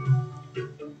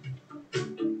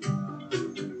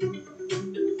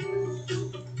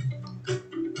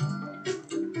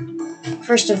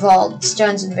 First of all, the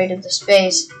stones invaded the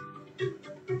space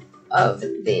of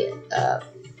the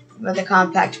where the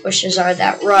compact bushes are,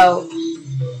 that row.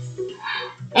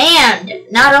 And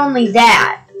not only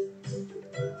that,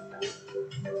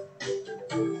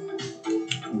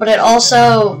 but it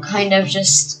also kind of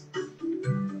just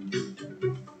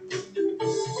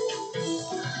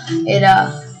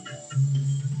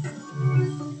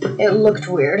it looked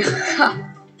weird.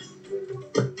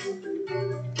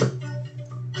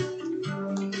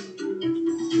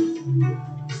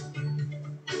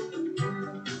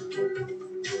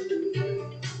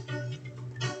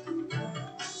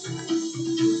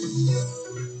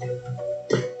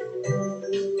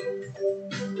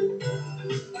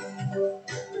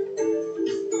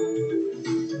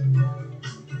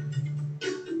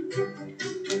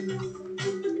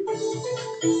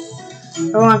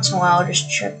 Every once in a while, I'll just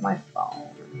check my phone.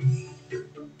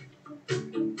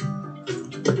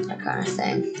 That kind of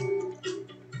thing.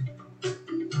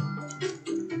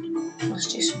 Let's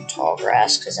do some tall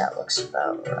grass, because that looks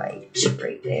about right.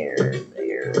 Right there,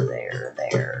 there, there,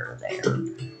 there, there.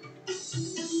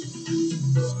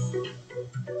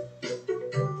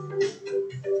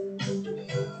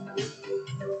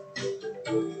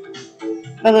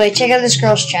 By the way, check out this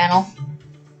girl's channel.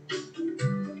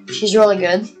 She's really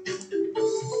good.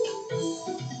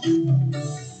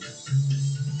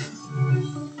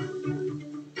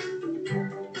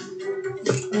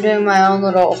 I'm doing my own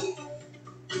little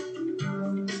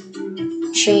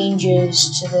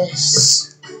changes to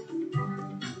this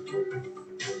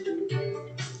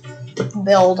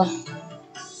build.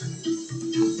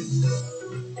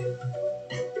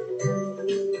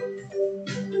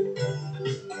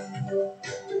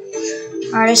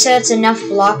 Alright, I said it's enough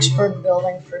Bloxburg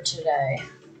building for today.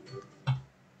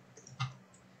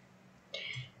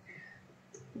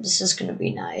 This is gonna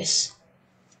be nice.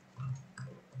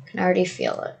 I can already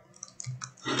feel it.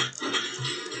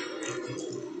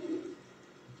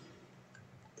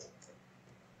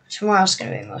 Tomorrow's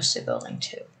gonna be mostly building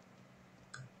too.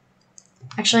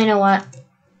 Actually, you know what?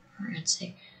 For God's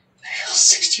sake,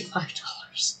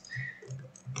 $65.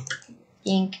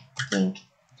 Yink, yink.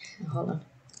 Hold on.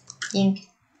 Yink,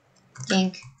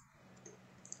 yink.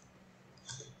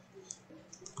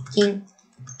 Yink,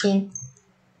 yink,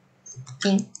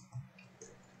 yink.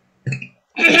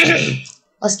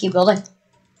 Let's keep building.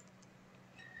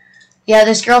 Yeah,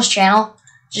 this girl's channel,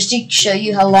 just to show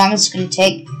you how long it's gonna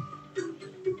take.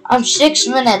 I'm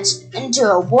 7 minutes into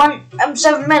a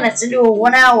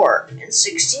 1 hour and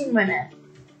 16 minute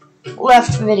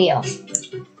left video.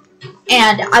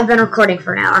 And I've been recording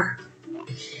for an hour.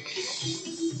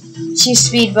 She's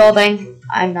speed building.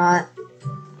 I'm not.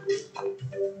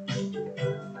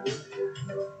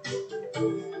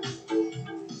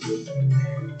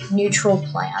 Neutral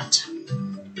plant.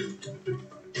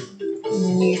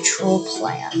 Neutral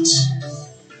plant.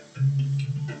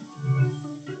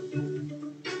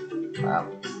 Wow.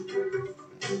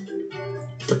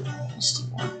 Let's do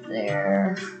one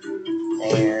there,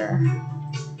 there,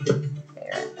 there,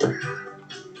 and there.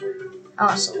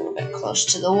 Oh, it's a little bit close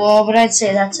to the wall, but I'd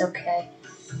say that's okay.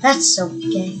 That's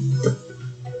okay.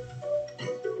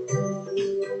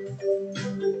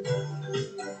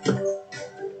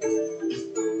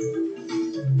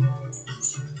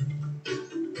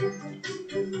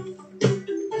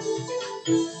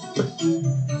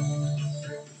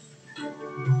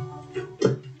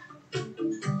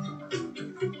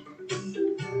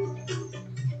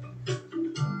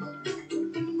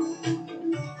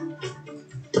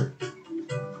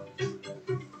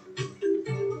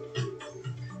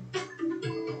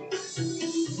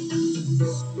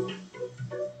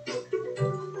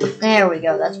 There we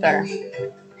go, that's better.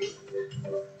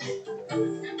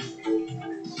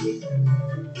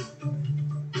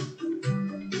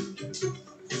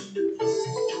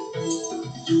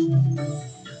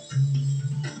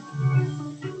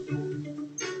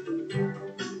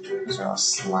 Those are all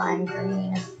slime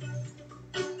green.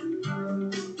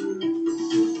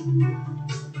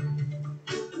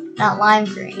 Not lime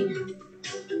green.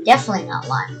 Definitely not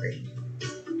lime green.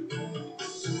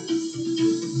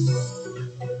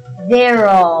 They're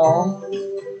all...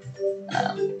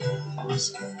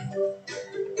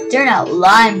 they're not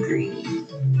lime green.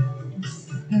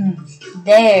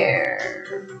 They're...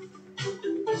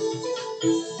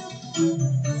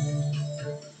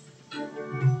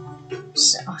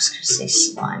 So, I was gonna say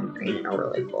slime green in a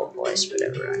really cool voice, but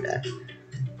it ruined it.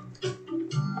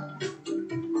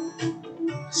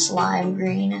 Slime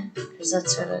green, because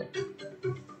that's what it...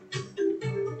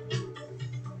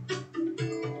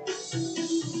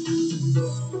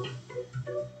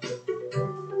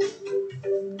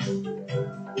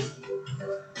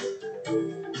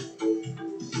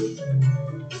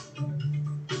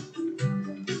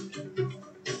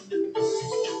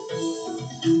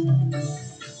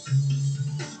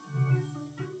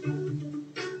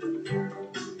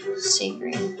 Sea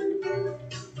green.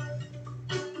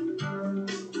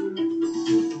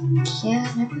 Yeah,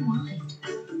 never mind.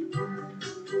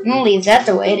 I'm gonna leave that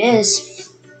the way it is.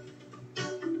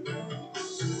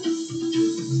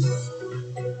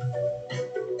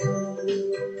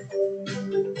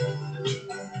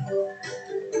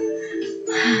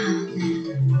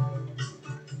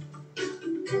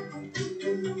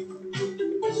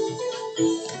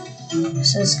 So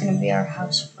this is gonna be our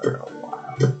house for a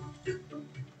while.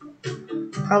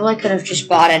 Probably could have just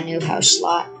bought a new house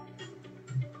lot.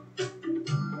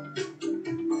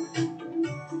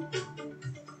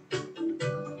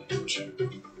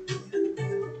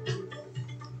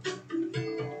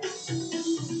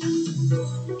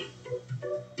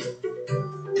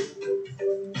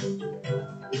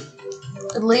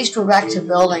 at least we're back to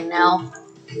building now.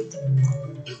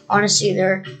 I want to see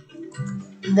their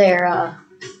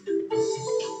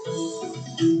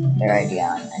idea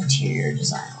on interior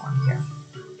design work here.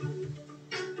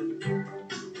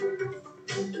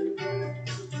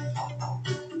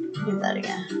 Do that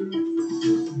again.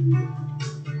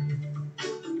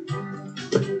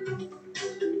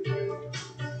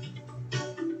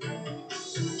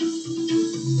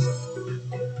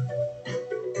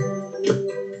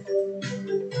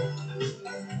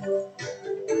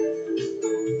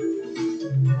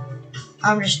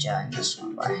 I'm just doing this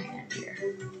one by hand here.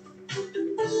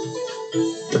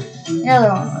 The other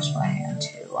one was by hand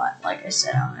too. Like I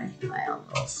said, I'm making my own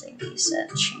little thingy set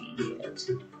and change it.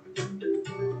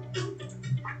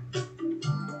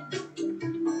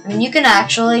 I mean, you can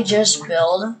actually just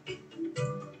build.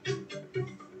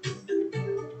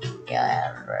 Yeah, I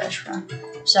have a restaurant.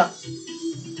 So,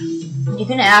 you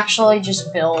can actually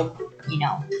just build, you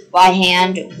know, by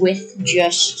hand with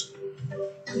just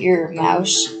your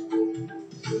mouse.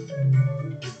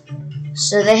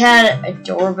 So they had a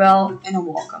doorbell and a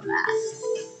welcome mat.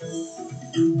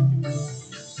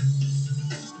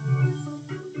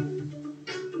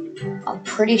 I'm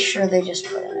pretty sure they just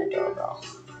put in a doorbell.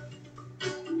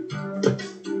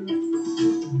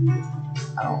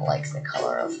 I don't like the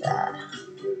color of that.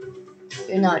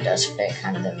 Even though it does fit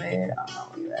kind of the mood, I'm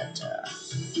gonna leave it.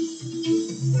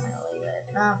 I'm gonna leave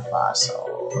it. Not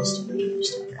fossils to be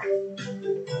used under.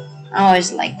 I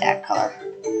always like that color.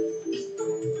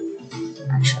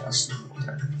 Actually, let's do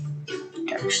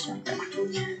dark stone there.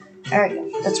 There we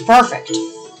go. That's perfect.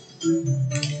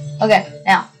 Okay,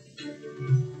 now.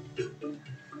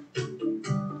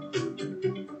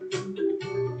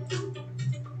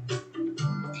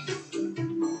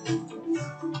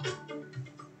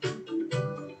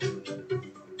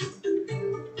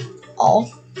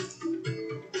 All.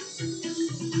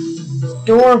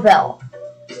 Doorbell.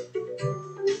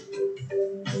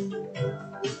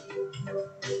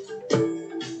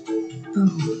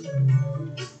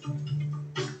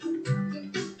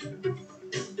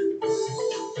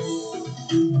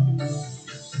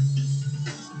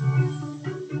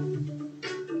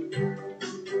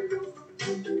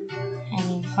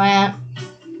 Hanging plant.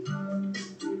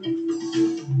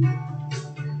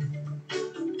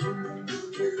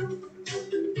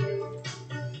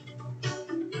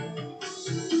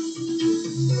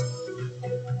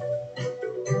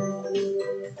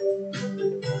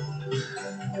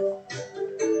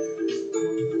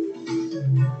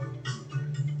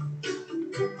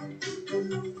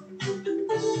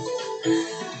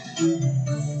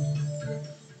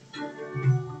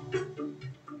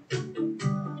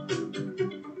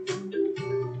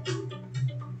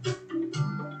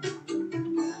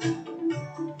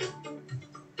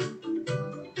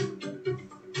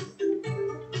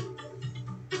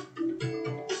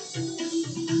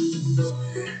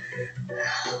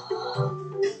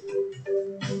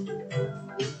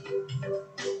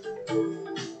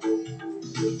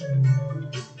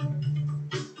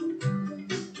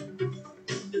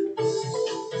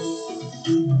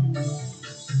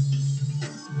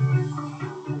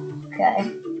 Okay.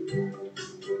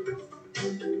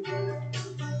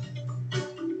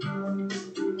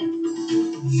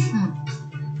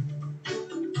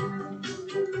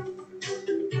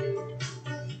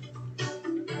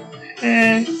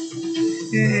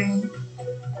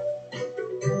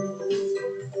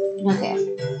 Okay.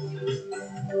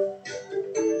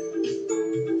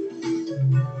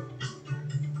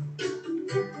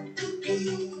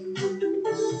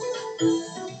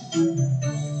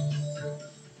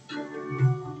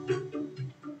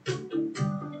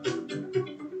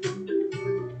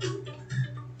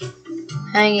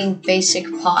 Hanging basic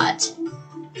pot.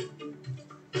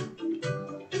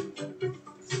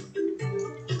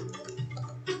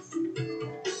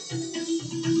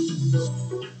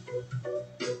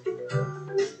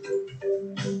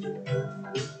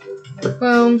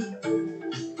 Boom.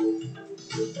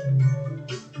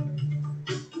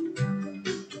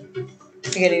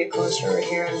 I gotta get closer over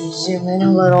here and zoom in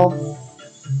a little.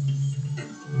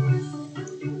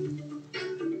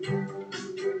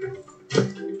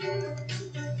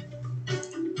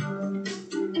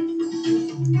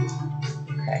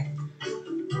 Okay.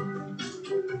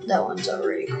 That one's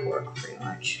already corked pretty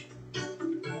much.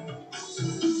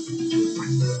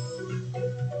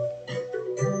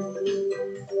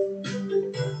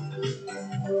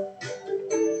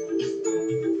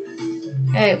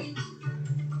 Hey.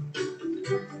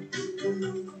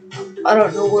 I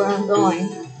don't know where I'm going.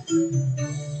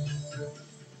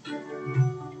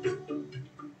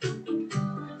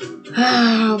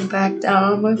 I'm back down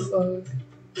on my phone.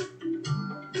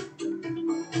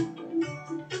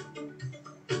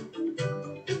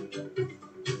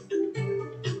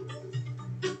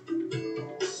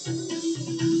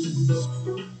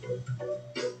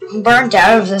 I'm burnt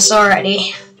out of this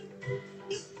already.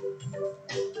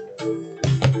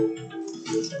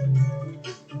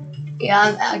 Yeah,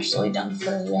 I'm actually done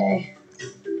for the day.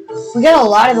 We got a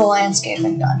lot of the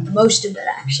landscaping done. Most of it,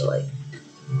 actually.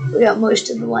 We got most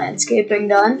of the landscaping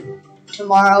done.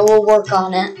 Tomorrow we'll work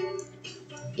on it.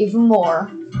 Even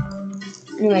more.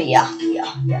 Anyway, yeah.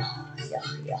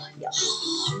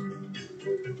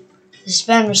 This has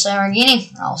been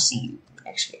Lamborghini. I'll see you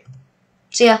next video.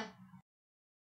 See ya.